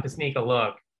sneak a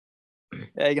look.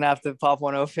 Yeah, you're gonna have to pop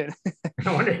one open.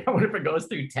 I wonder if it goes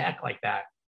through tech like that.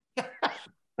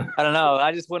 I don't know.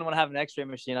 I just wouldn't want to have an X-ray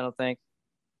machine. I don't think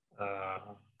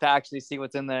to actually see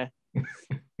what's in there.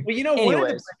 Well, you know,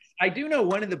 Anyways. I do know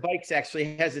one of the bikes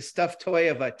actually has a stuffed toy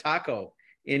of a taco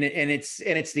in it, and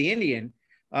it's the Indian,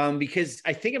 because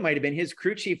I think it might have been his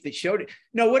crew chief that showed it.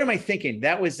 No, what am I thinking?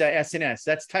 That was SNS.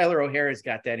 That's Tyler O'Hara's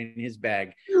got that in his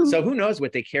bag. So who knows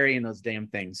what they carry in those damn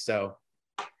things? So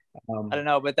I don't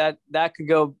know, but that could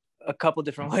go a couple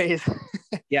different ways.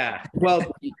 yeah, well,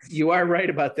 you are right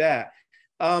about that.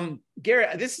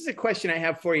 Garrett, this is a question I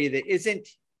have for you that isn't,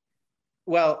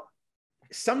 well,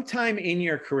 sometime in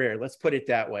your career, let's put it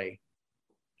that way.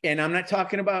 And I'm not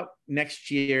talking about next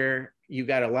year. You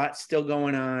got a lot still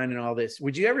going on and all this.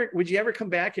 Would you ever come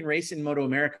back and race in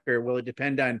MotoAmerica, or will it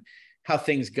depend on how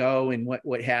things go and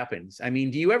what happens? I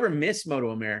mean, do you ever miss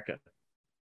MotoAmerica?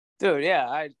 Dude,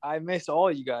 yeah, I miss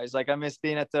all you guys. Like, I miss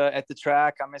being at the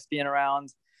track. I miss being around,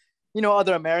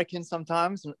 other Americans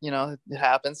sometimes. It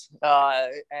happens.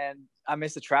 And I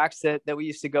miss the tracks that we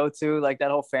used to go to, like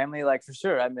that whole family. Like, for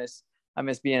sure, I miss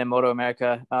being in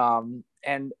MotoAmerica.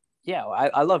 And yeah,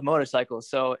 I love motorcycles.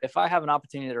 So if I have an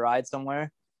opportunity to ride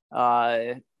somewhere,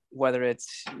 whether it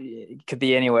could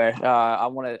be anywhere, I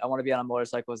want to be on a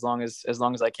motorcycle as long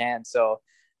as I can. So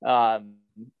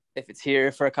if it's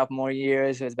here for a couple more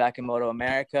years, if it's back in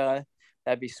MotoAmerica,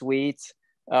 that'd be sweet.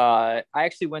 I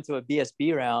actually went to a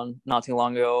BSB round not too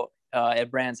long ago at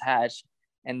Brands Hatch,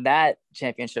 and that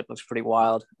championship looks pretty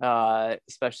wild,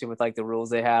 especially with like the rules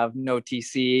they have, no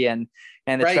TC, and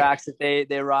the Right. tracks that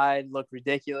they ride look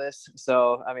ridiculous.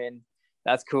 So I mean,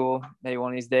 that's cool. Maybe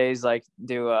one of these days, like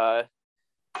do a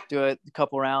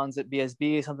couple rounds at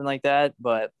BSB, something like that.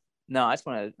 But no, I just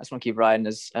want to keep riding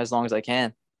as long as I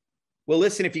can. Well,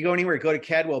 listen, if you go anywhere, go to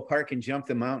Cadwell Park and jump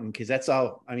the mountain, because that's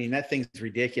all. I mean, that thing's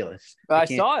ridiculous. I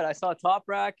saw it. I saw Top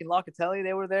Rack and Locatelli.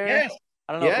 They were there. Yes.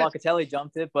 I don't know if Locatelli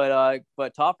jumped it, but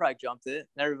Top Rack jumped it.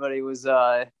 And everybody was.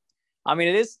 I mean,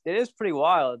 it is pretty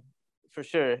wild, for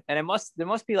sure. And there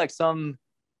must be like some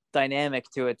dynamic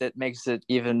to it that makes it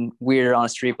even weirder on a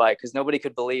street bike, because nobody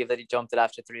could believe that he jumped it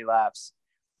after 3 laps.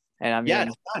 And I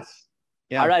mean,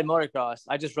 I ride motocross.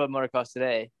 I just rode motocross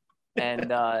today,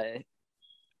 and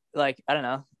like, I don't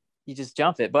know, you just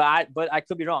jump it. But I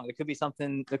could be wrong. There could be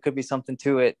something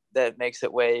to it that makes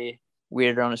it way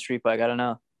weirder on a street bike. I don't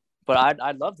know. But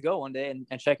I'd love to go one day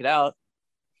and check it out.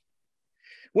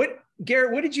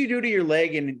 Garrett, what did you do to your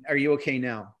leg, and are you okay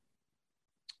now?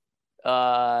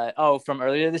 From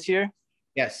earlier this year?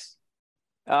 Yes.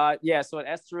 Yeah, so at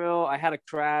Estoril, I had a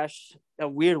crash, a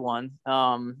weird one.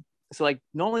 So like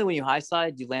normally when you high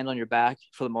side, you land on your back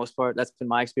for the most part. That's been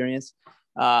my experience.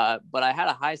 But I had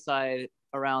a high side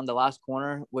around the last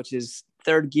corner, which is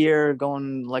third gear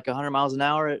going like 100 miles an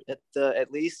hour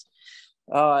at least.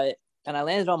 And I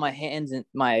landed on my hands and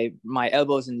my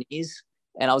elbows and knees,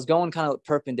 and I was going kind of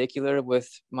perpendicular with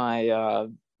my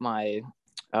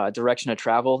direction of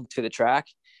travel to the track.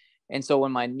 And so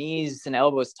when my knees and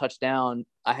elbows touched down,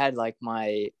 I had like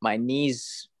my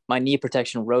knee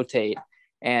protection rotate,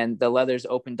 and the leathers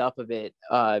opened up a bit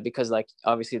because like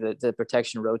obviously the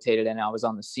protection rotated and I was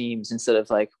on the seams instead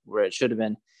of like where it should have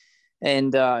been.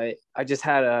 And I just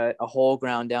had a hole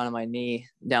ground down in my knee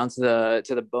down to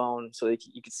the bone, so that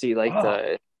you could see like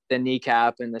the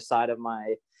kneecap and the side of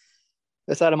my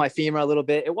femur a little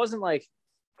bit. It wasn't like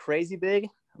crazy big.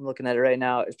 I'm looking at it right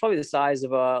now. It's probably the size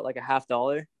of like a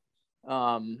 $50.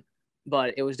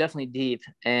 But it was definitely deep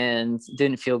and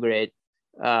didn't feel great.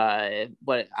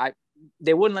 But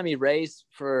they wouldn't let me race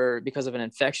because of an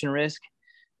infection risk,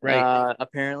 right?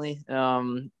 Apparently,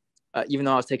 even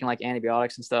though I was taking like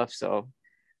antibiotics and stuff. So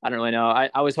I don't really know.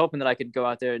 I was hoping that I could go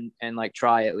out there and like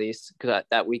try at least, because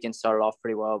that weekend started off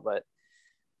pretty well. But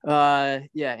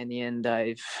yeah, in the end,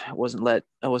 I wasn't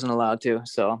allowed to.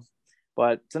 So,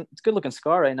 but it's a good looking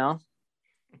scar right now.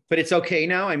 But it's okay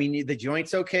now. I mean, the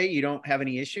joint's okay. You don't have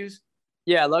any issues.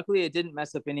 Yeah, luckily it didn't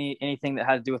mess up anything that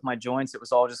had to do with my joints. It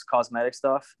was all just cosmetic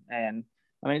stuff. And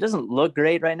I mean, it doesn't look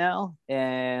great right now.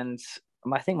 And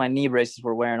I think my knee braces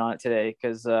were wearing on it today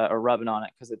or rubbing on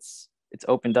it, because it's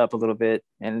opened up a little bit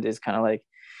and it is kind of like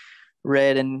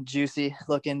red and juicy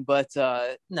looking. But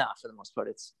for the most part,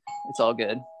 it's all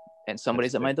good. And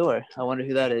somebody's at my door. I wonder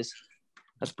who that is.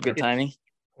 That's good timing.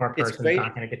 It's great.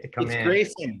 Not going to get to come in.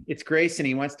 Grayson. It's Grayson.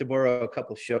 He wants to borrow a cup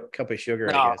of sugar.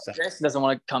 No, I guess Grayson doesn't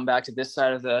want to come back to this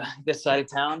side of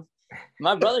town.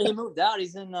 My brother, he moved out.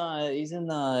 He's in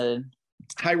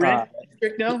high rent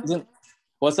district now.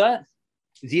 What's that?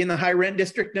 Is he in the high rent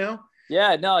district now?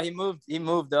 Yeah, no, he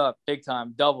moved up big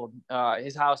time, doubled.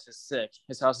 His house is sick.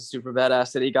 His house is super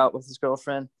badass that he got with his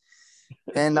girlfriend.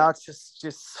 And now it's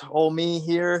just old me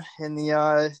here in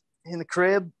the in the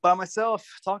crib by myself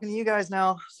talking to you guys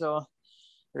now. So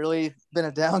really been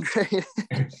a downgrade.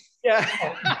 Yeah.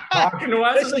 Talking to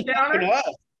us is a downer?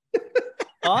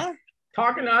 Huh?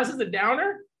 Talking to us is a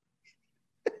downer?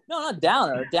 No, not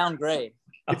downer, downgrade.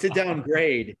 It's a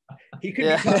downgrade. He could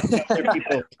Yeah. be talking about other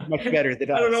people much better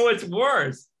than us. I don't know what's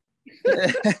worse.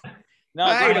 No,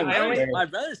 my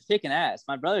brother's kicking ass.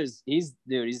 My brother's he's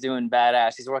doing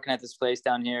badass. He's working at this place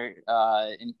down here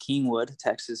in Kingwood,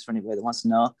 Texas, for anybody that wants to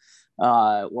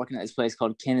know. Working at this place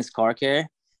called Kennis Car Care,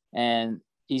 and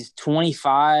he's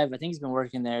 25. I think he's been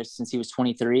working there since he was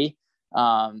 23.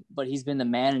 But he's been the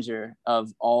manager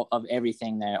of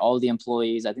everything there, all the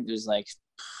employees. I think there's like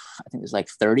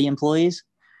 30 employees.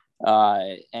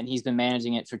 And he's been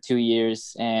managing it for 2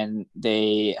 years, and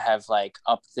they have like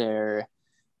upped their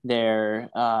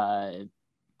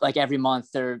like every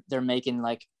month they're making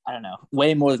like, I don't know,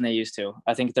 way more than they used to.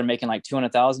 I think they're making like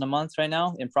 200,000 a month right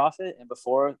now in profit, and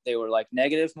before they were like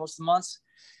negative most of the months.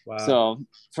 Wow. So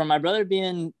for my brother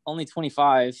being only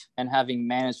 25 and having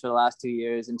managed for the last 2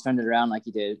 years and turned it around like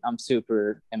he did, I'm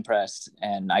super impressed,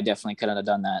 and I definitely couldn't have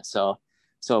done that. So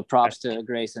props to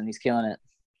Grayson. He's killing it.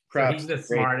 So he's the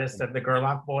smartest of the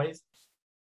Gerloff boys.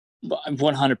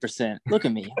 100%. Look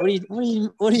at me. What do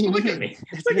you Look at me.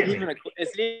 Is it even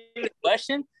a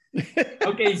question?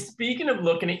 Okay, speaking of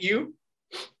looking at you.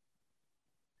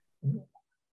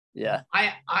 Yeah.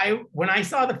 I when I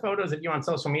saw the photos of you on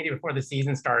social media before the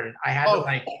season started, I had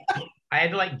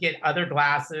to like get other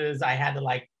glasses. I had to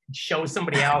like show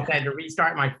somebody else. I had to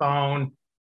restart my phone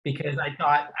because I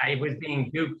thought I was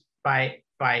being duped by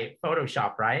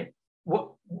Photoshop, right?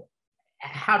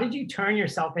 How did you turn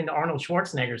yourself into Arnold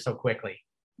Schwarzenegger so quickly?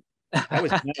 That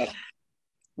was nuts.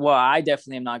 Well, I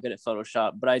definitely am not good at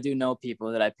Photoshop, but I do know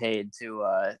people that I paid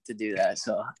to do that.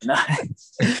 So no,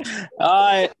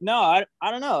 I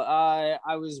don't know.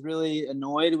 I was really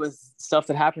annoyed with stuff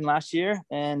that happened last year,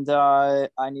 and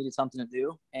I needed something to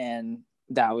do, and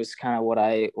that was kind of what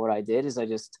I did. Is I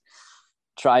just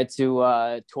tried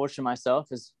to torture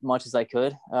myself as much as I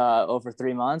could over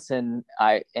 3 months, and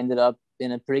I ended up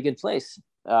in a pretty good place.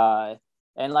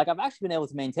 And like I've actually been able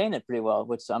to maintain it pretty well,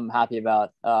 which I'm happy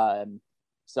about.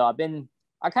 So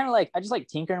I just like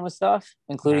tinkering with stuff,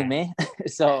 including me.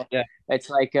 So yeah, it's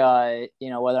like,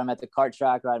 whether I'm at the kart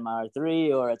track riding my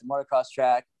R3 or at the motocross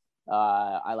track,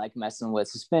 I like messing with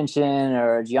suspension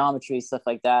or geometry, stuff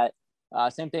like that.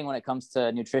 Same thing when it comes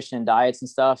to nutrition and diets and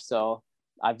stuff. So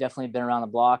I've definitely been around the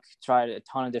block, tried a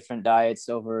ton of different diets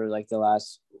over like the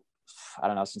last, I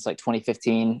don't know, since like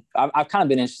 2015. I've kind of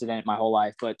been interested in it my whole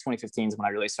life, but 2015 is when I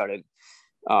really started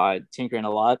tinkering a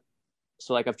lot.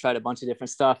 So like I've tried a bunch of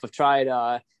different stuff. I've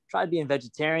tried being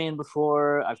vegetarian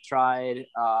before. I've tried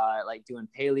like doing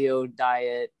paleo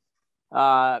diet.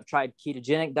 I've tried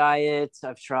ketogenic diet.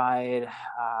 I've tried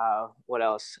what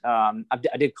else? I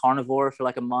did carnivore for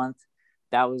like a month.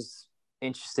 That was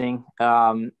interesting.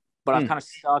 But I'm kind of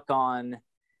stuck on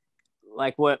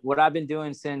like what I've been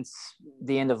doing since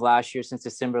the end of last year, since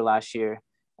December last year,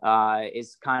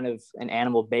 is kind of an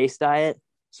animal-based diet.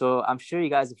 So I'm sure you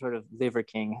guys have heard of Liver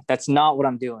King. That's not what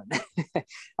I'm doing.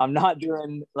 I'm not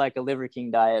doing like a Liver King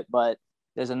diet, but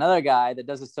there's another guy that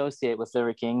does associate with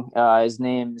Liver King. His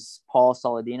name's Paul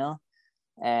Saladino.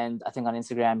 And I think on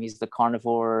Instagram, he's the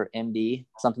Carnivore MD,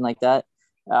 something like that.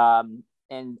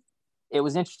 And it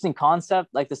was an interesting concept.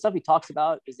 Like the stuff he talks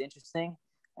about is interesting.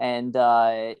 And,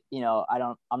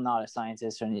 I'm not a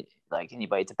scientist or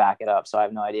anybody to back it up. So I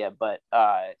have no idea, but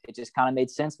it just kind of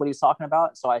made sense what he was talking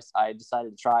about. So I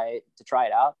decided to try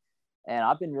it out. And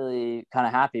I've been really kind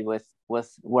of happy with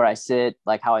where I sit,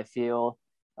 like how I feel,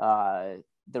 the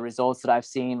results that I've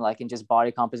seen, like in just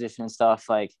body composition and stuff,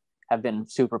 like have been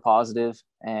super positive.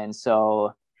 And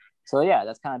so yeah,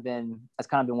 that's kind of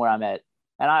been where I'm at.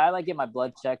 And I like get my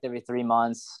blood checked every 3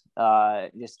 months,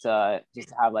 just to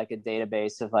have like a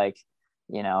database of like,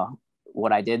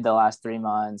 what I did the last 3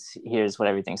 months. Here's what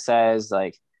everything says.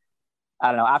 Like, I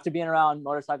don't know, after being around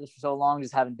motorcycles for so long,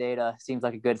 just having data seems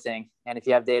like a good thing. And if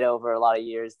you have data over a lot of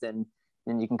years, then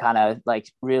you can kind of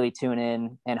like really tune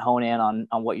in and hone in on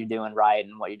what you're doing right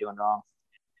and what you're doing wrong.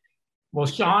 Well,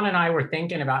 Sean and I were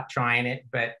thinking about trying it,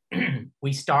 but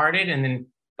we started, and then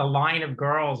the line of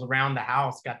girls around the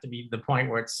house got to be the point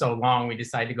where it's so long, we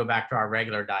decided to go back to our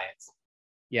regular diets.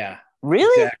 Yeah.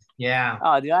 Really? Exactly. Yeah.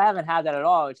 Oh, dude, I haven't had that at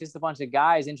all. It's just a bunch of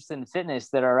guys interested in fitness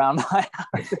that are around my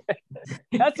house.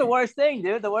 That's the worst thing,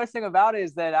 dude. The worst thing about it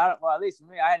is that at least for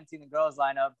me, I hadn't seen the girls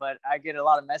line up, but I get a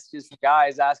lot of messages from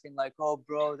guys asking like, "Oh,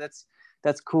 bro, that's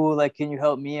cool. Like, can you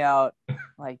help me out?"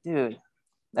 Like, dude,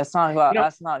 That's not who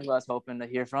that's not who I was hoping to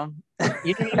hear from.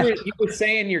 You were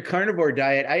saying your carnivore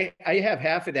diet. I have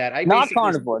half of that. Not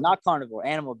carnivore,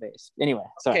 animal based. Anyway,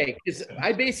 sorry. Okay, because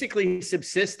I basically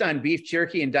subsist on beef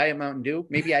jerky and Diet Mountain Dew.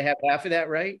 Maybe I have half of that,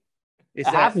 right?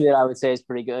 Half of it, I would say, is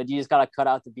pretty good. You just gotta cut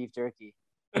out the beef jerky.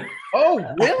 Oh,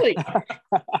 really?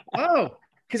 Oh,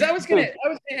 because I was gonna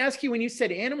ask you when you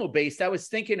said animal based. I was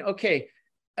thinking, okay,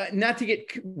 not to get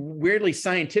weirdly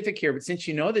scientific here, but since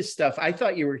you know this stuff, I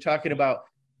thought you were talking about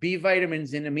B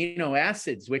vitamins and amino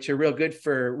acids, which are real good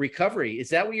for recovery. Is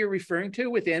that what you're referring to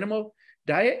with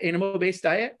animal-based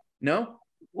diet? No?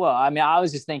 Well, I mean, I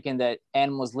was just thinking that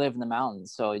animals live in the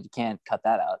mountains, so you can't cut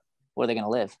that out. Where are they going to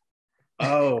live?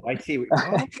 Oh, I see.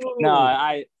 Oh. No,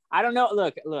 I don't know.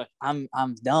 Look, I'm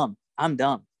dumb. I'm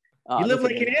dumb. You live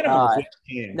like an animal.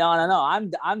 No.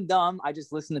 I'm dumb. I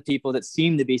just listen to people that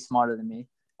seem to be smarter than me.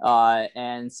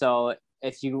 And so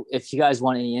if you guys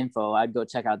want any info, I'd go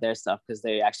check out their stuff because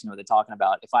they actually know what they're talking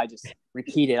about. If I just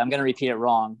repeat it, I'm going to repeat it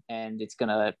wrong and it's going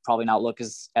to probably not look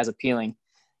as appealing.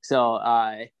 So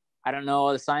I don't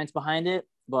know the science behind it,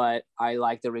 but I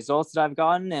like the results that I've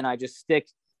gotten and I just stick.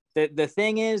 The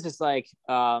thing is, it's like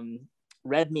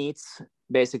red meats,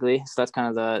 basically. So that's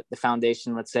kind of the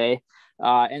foundation, let's say.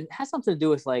 And it has something to do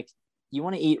with like, you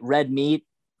want to eat red meat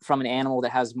from an animal that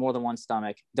has more than one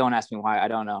stomach. Don't ask me why, I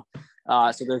don't know.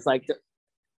 So there's like,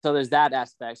 so there's that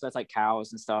aspect. So that's like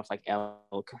cows and stuff like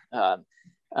elk.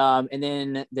 And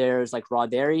then there's like raw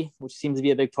dairy, which seems to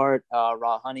be a big part,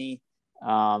 raw honey,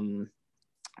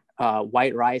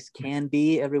 white rice can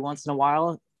be every once in a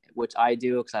while, which I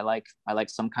do because I like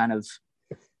some kind of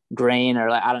grain or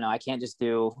like, I don't know. I can't just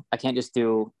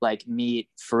do like meat,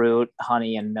 fruit,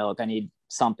 honey, and milk. I need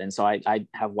something. So I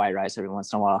have white rice every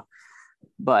once in a while.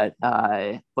 But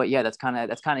yeah, that's kind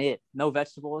of it. No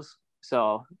vegetables.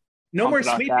 So no more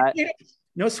sweet potatoes.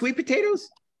 No sweet potatoes.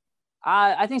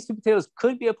 I think sweet potatoes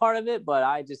could be a part of it, but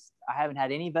I haven't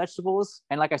had any vegetables.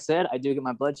 And like I said, I do get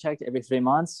my blood checked every 3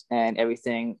 months, and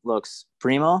everything looks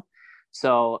primo.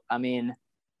 So I mean,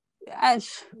 I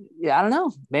don't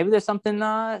know. Maybe there's something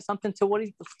to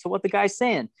what the guy's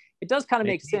saying. It does kind of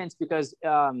make sense because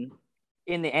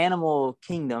in the animal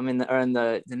kingdom, in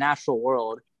the natural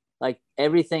world, like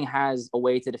everything has a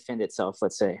way to defend itself.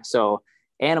 Let's say so.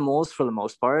 Animals, for the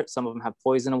most part, some of them have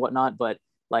poison and whatnot, but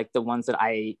like the ones that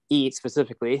I eat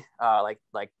specifically, like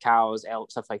cows, elk,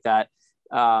 stuff like that,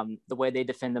 the way they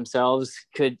defend themselves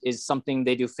is something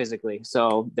they do physically.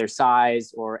 So their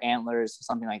size or antlers,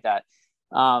 something like that.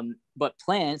 But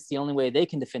plants, the only way they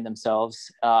can defend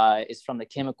themselves is from the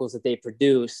chemicals that they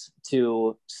produce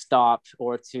to stop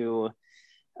or to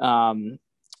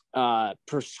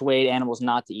persuade animals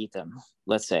not to eat them.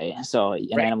 Let's say so.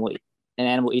 An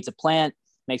animal eats a plant,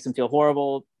 makes them feel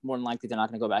horrible. More than likely, they're not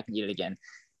going to go back and eat it again.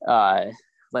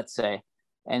 Let's say,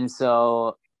 and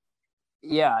so,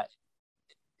 yeah.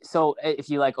 So if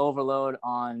you like overload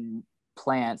on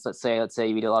plants, let's say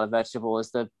you eat a lot of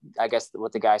vegetables, I guess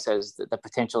what the guy says, the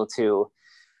potential to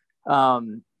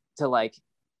like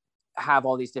have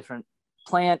all these different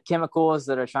plant chemicals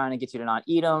that are trying to get you to not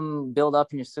eat them, build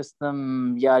up in your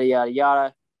system, yada yada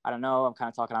yada. I don't know. I'm kind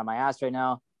of talking out of my ass right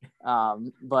now.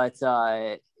 But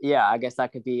yeah, I guess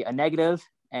that could be a negative.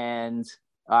 And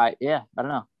yeah, I don't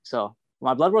know. So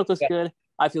my blood work looks good.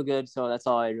 I feel good. So that's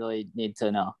all I really need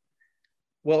to know.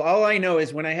 Well, all I know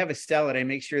is when I have a salad, I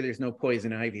make sure there's no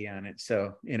poison ivy on it.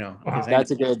 So,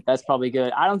 that's probably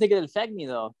good. I don't think it'd affect me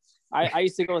though. I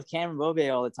used to go with Cameron Bove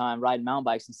all the time, riding mountain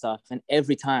bikes and stuff. And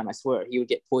every time, I swear, he would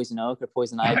get poison oak or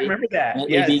poison ivy. I remember that.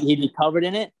 Yes. He'd be covered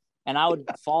in it. And I would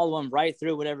follow him right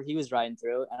through whatever he was riding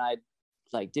through. And I'd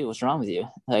like, dude, what's wrong with you?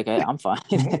 Like, I'm fine.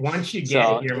 Once you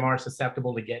get it, you're more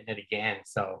susceptible to getting it again.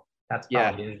 So that's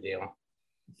probably the deal.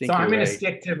 So I'm going to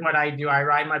stick to what I do. I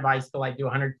ride my bicycle. I do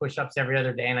 100 push-ups every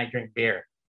other day, and I drink beer.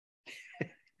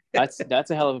 That's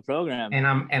a hell of a program. And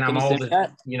I'm old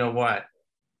as you know what?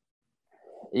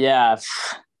 Yeah.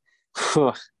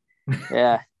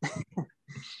 Yeah.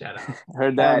 Shut up.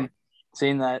 Heard that.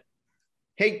 Seen that.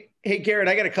 Hey, Garrett,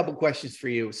 I got a couple questions for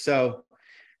you. So,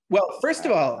 well, first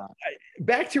of all,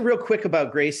 back to real quick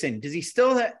about Grayson. Does he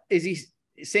still is he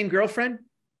same girlfriend?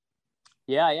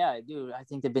 Yeah, dude. I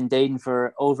think they've been dating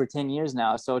for over 10 years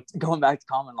now. So going back to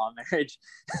common law marriage.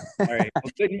 All right.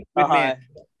 Well, good man.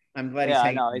 I'm glad he's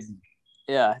hanging.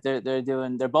 Yeah,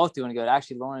 they're both doing good.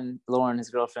 Actually, Lauren, his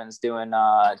girlfriend's doing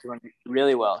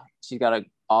really well. She's got an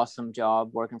awesome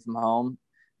job working from home,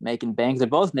 making bank. They're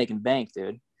both making bank,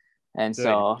 dude. And good.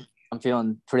 So I'm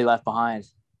feeling pretty left behind.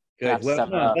 Good. Well,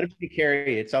 let him take care of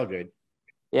you. It's all good.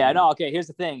 Yeah, no, okay. Here's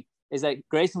the thing. Is that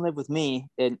Grayson lived with me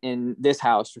in this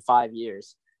house for 5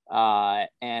 years.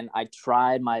 And I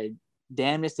tried my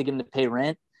damnedest to get him to pay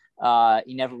rent.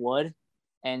 He never would.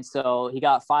 And so he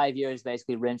got 5 years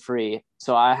basically rent free.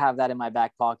 So I have that in my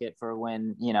back pocket for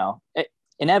when,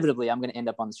 inevitably I'm going to end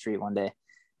up on the street one day.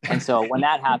 And so when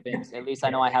that happens, at least I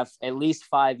know I have at least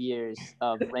 5 years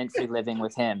of rent free living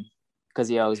with him because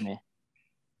he owes me.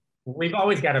 We've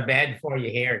always got a bed for you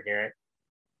here, Garrett.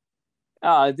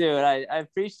 Oh, dude, I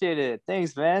appreciate it.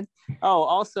 Thanks, man. Oh,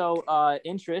 also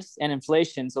interest and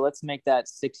inflation. So let's make that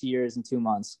 6 years and 2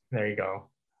 months. There you go.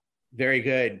 Very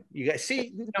good. You guys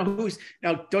see,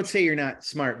 now don't say you're not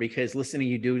smart, because listening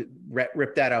you do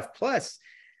rip that off. Plus,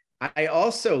 I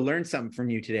also learned something from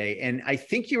you today. And I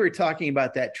think you were talking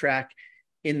about that track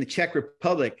in the Czech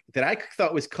Republic that I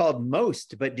thought was called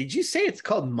Most, but did you say it's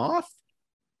called Moth?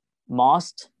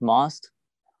 Most.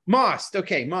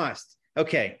 Okay. Most.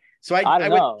 Okay. So I don't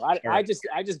know. I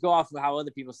just go off of how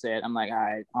other people say it. I'm like, all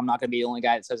right, I'm not going to be the only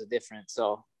guy that says it different.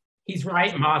 So he's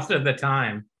right most of the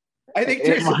time. I think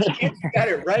there's a chance you got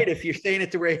it right if you're saying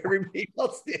it the way everybody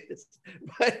else is.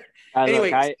 But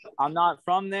anyway, look, I'm not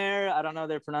from there. I don't know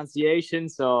their pronunciation.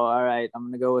 So, all right, I'm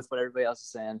going to go with what everybody else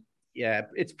is saying. Yeah,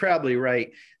 it's probably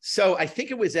right. So I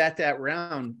think it was at that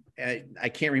round. I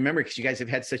can't remember because you guys have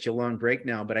had such a long break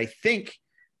now. But I think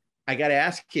I got to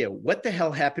ask you, what the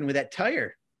hell happened with that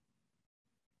tire?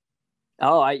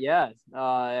 Oh, I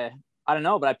don't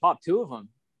know, but I popped 2 of them.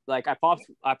 Like I popped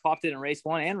it in race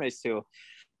 1 and race 2.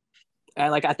 And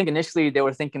like, I think initially they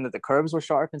were thinking that the curbs were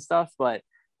sharp and stuff, but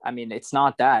I mean, it's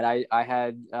not that. I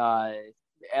had,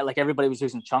 like everybody was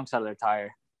using chunks out of their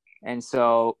tire. And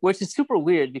so, which is super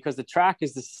weird because the track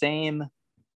is the same.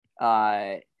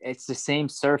 It's the same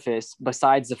surface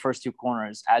besides the first 2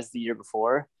 corners as the year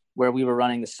before, where we were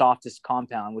running the softest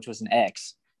compound, which was an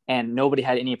X, and nobody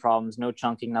had any problems, no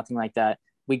chunking, nothing like that.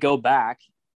 We go back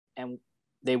and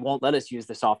they won't let us use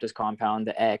the softest compound,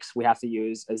 the X. We have to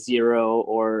use a 0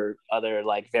 or other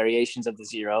like variations of the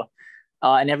 0.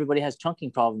 And everybody has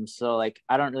chunking problems. So like,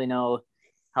 I don't really know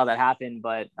how that happened,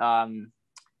 but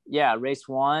yeah, race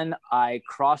 1, I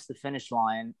crossed the finish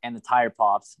line and the tire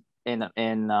popped in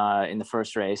the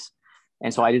first race.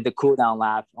 And so I did the cool down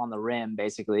lap on the rim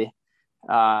basically,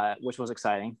 which was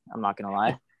exciting. I'm not going to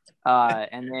lie.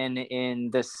 And then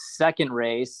in the second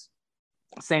race,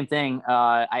 same thing.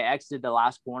 I exited the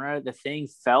last corner. The thing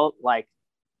felt like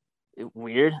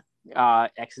weird.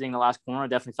 Exiting the last corner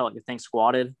definitely felt like the thing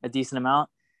squatted a decent amount,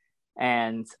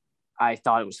 and I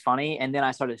thought it was funny. And then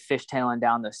I started fishtailing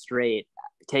down the straight,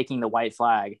 taking the white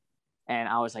flag, and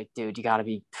I was like, "Dude, you got to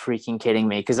be freaking kidding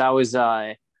me!" Because I was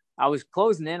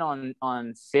closing in on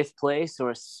 5th place,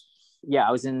 or yeah,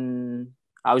 I was in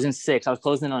 6th. I was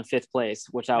closing in on 5th place,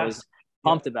 which I was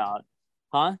pumped about,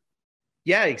 huh?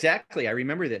 Yeah, exactly. I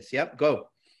remember this. Yep. Go.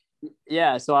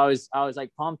 Yeah. So I was like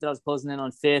pumped that I was closing in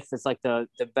on 5th. It's like the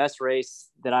best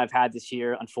race that I've had this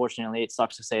year. Unfortunately, it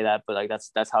sucks to say that, but like,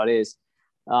 that's how it is.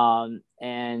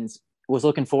 And was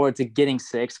looking forward to getting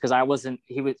 6th because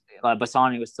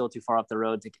Bassani was still too far up the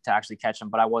road to actually catch him,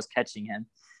 but I was catching him.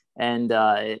 And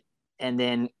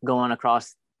then going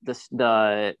across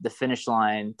the finish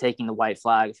line, taking the white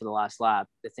flag for the last lap,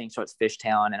 the thing starts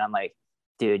fishtailing, and I'm like,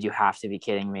 dude, you have to be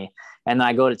kidding me. And then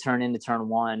I go to turn into turn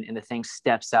 1 and the thing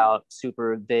steps out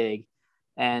super big.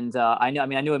 And I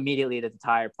knew immediately that the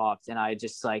tire popped, and I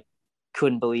just like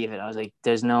couldn't believe it. I was like,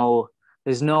 there's no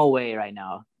way right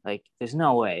now. Like, there's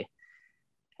no way.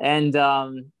 And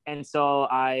so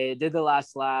I did the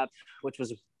last lap, which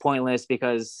was pointless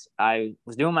because I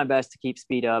was doing my best to keep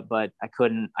speed up, but I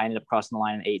couldn't. I ended up crossing the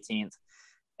line in 18th.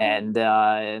 And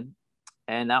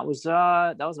that was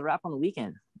a wrap on the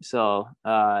weekend. So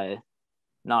not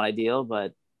ideal,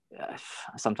 but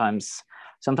sometimes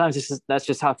that's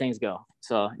just how things go.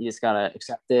 So you just gotta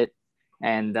accept it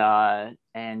and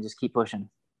just keep pushing.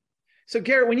 So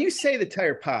Garrett, when you say the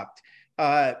tire popped,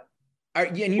 mentioned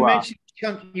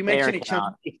it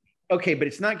chunk. Okay, but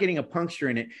it's not getting a puncture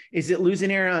in it. Is it losing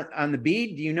air on the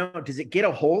bead? Do you know? Does it get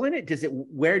a hole in it? Does it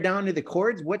wear down to the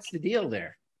cords? What's the deal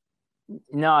there?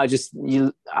 No, I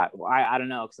don't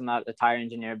know because I'm not a tire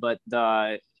engineer, but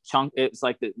the chunk, it's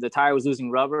like the tire was losing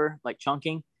rubber, like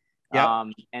chunking. Yeah.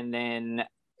 And then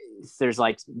there's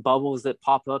like bubbles that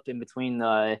pop up in between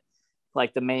the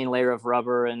main layer of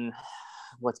rubber and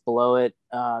what's below it,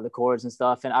 the cords and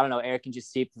stuff. And I don't know, air can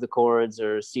just seep through the cords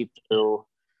or seep through,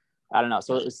 I don't know.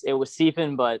 So it was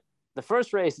seeping, but the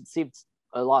first race, it seeped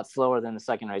a lot slower than the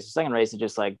second race. The second race, it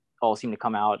just like all seemed to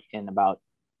come out in about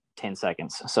 10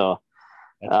 seconds. So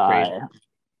that's crazy.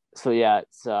 So yeah,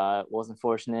 it was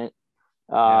unfortunate.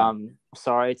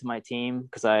 Sorry to my team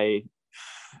because I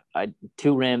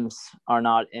 2 rims are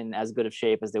not in as good of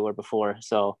shape as they were before.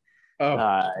 So,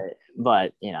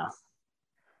 but you know,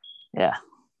 Yeah.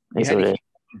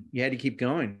 You had to keep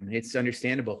going. It's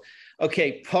understandable.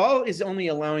 Okay. Paul is only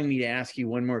allowing me to ask you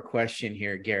one more question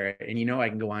here, Garrett. And you know I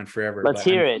can go on forever. Let's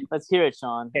hear it. Let's hear it,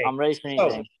 Sean. Okay. I'm ready for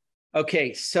anything.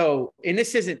 Okay. So, and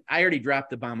this isn't, I already dropped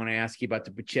the bomb when I asked you about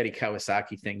the Buchetti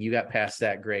Kawasaki thing. You got past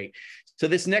that. Great. So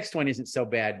this next one isn't so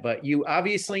bad, but you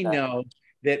obviously know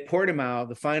that Portimao,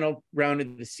 the final round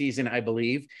of the season, I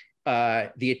believe,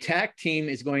 the attack team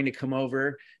is going to come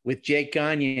over with Jake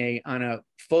Gagne on a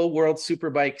full World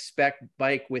Superbike spec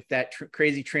bike with that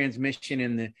crazy transmission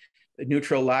and the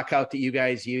neutral lockout that you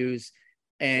guys use.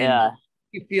 And how do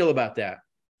you feel about that?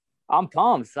 I'm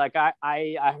pumped. Like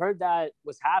I heard that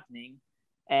was happening,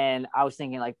 and I was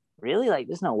thinking, like, really? Like,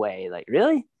 there's no way. Like,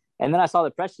 really? And then I saw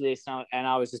the press release, and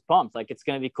I was just pumped. Like, it's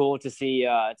gonna be cool to see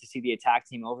the attack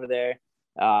team over there.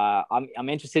 I'm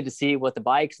interested to see what the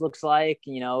bikes looks like,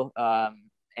 you know,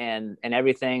 and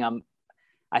everything.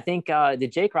 I think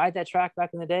did Jake ride that track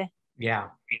back in the day? Yeah.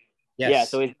 Yes. Yeah.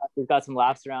 So he's got some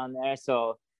laps around there.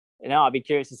 So, you know, I'll be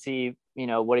curious to see, you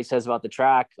know, what he says about the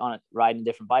track on riding a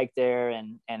different bike there,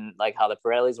 and like how the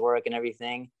Pirellis work and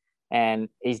everything. And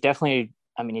he's definitely,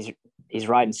 I mean, he's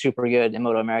riding super good in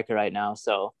MotoAmerica right now.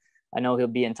 So I know he'll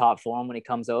be in top form when he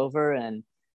comes over, and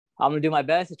I'm gonna do my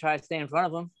best to try to stay in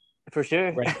front of him for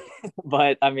sure. Right.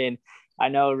 But I mean, I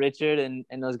know Richard and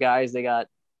those guys, they got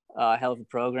a hell of a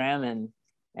program, and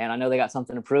I know they got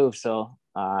something to prove. So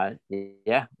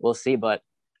yeah, we'll see, but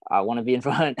I want to be in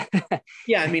front.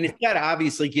 Yeah. I mean, it's got to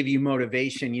obviously give you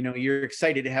motivation. You know, you're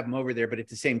excited to have him over there, but at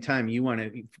the same time, you want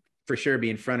to for sure be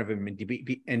in front of him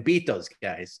and beat those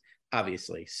guys,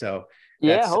 obviously. So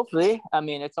yeah, hopefully. I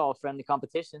mean, it's all friendly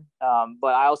competition,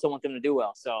 but I also want them to do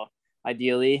well. So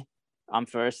ideally, I'm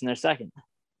first and they're second.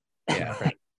 Yeah,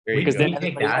 right. Because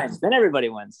then everybody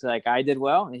wins. Like, I did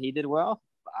well and he did well.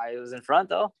 I was in front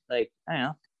though. Like, I don't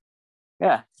know.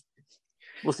 Yeah,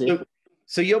 we'll see.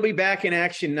 So you'll be back in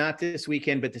action, not this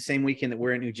weekend, but the same weekend that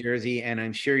we're in New Jersey. And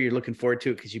I'm sure you're looking forward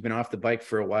to it because you've been off the bike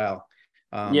for a while.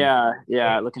 Yeah.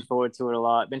 Looking forward to it a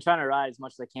lot. Been trying to ride as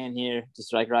much as I can here,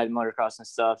 just like riding motocross and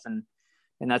stuff. And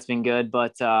that's been good.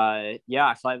 But yeah,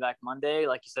 I fly back Monday,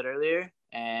 like you said earlier.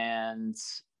 And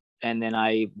then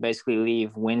I basically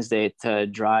leave Wednesday to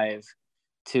drive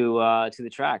to the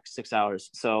track, 6 hours.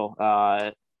 So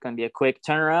gonna be a quick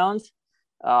turnaround.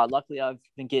 Luckily, I've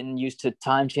been getting used to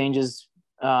time changes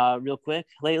real quick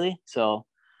lately, so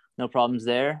no problems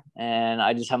there. And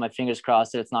I just have my fingers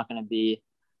crossed that it's not going to be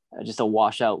just a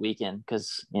washout weekend,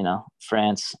 because, you know,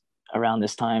 France around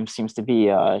this time seems to be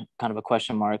kind of a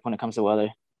question mark when it comes to weather.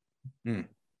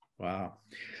 Wow.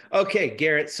 Okay,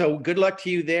 Garrett. So good luck to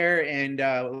you there. And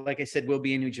like I said, we'll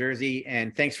be in New Jersey.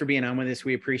 And thanks for being on with us.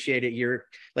 We appreciate it. You're,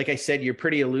 like I said, you're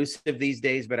pretty elusive these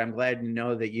days, but I'm glad to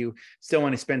know that you still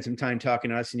want to spend some time talking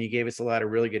to us. And you gave us a lot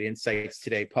of really good insights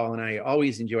today. Paul and I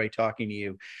always enjoy talking to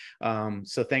you.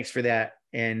 So thanks for that.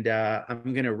 And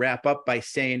I'm going to wrap up by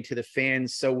saying to the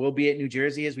fans, so we'll be at New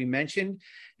Jersey, as we mentioned,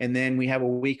 and then we have a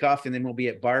week off, and then we'll be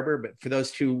at Barber. But for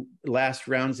those two last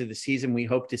rounds of the season, we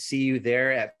hope to see you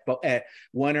there at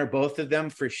one or both of them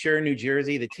for sure. New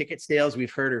Jersey, the ticket sales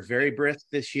we've heard are very brisk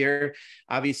this year.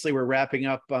 Obviously, we're wrapping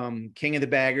up King of the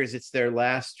Baggers. It's their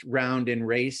last round and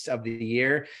race of the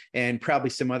year, and probably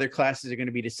some other classes are going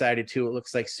to be decided too. It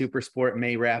looks like Super Sport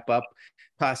may wrap up,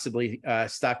 possibly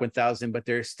Stock 1000, but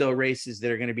there's still races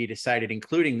that are going to be decided,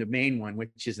 including the main one,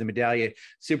 which is the Medallia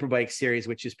Superbike Series,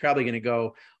 which is probably going to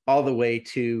go all the way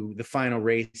to the final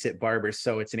race at Barber.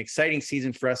 So it's an exciting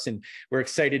season for us, and we're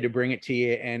excited to bring it to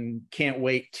you, and can't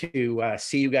wait to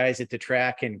see you guys at the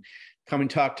track and come and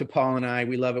talk to Paul and I.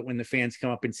 We love it when the fans come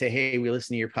up and say, hey, we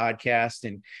listen to your podcast,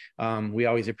 and we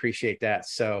always appreciate that.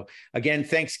 So again,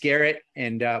 thanks, Garrett,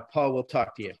 and Paul, we'll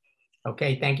talk to you.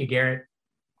 Okay. Thank you, Garrett.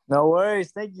 No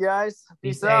worries. Thank you, guys.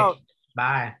 Peace out.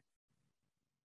 Bye.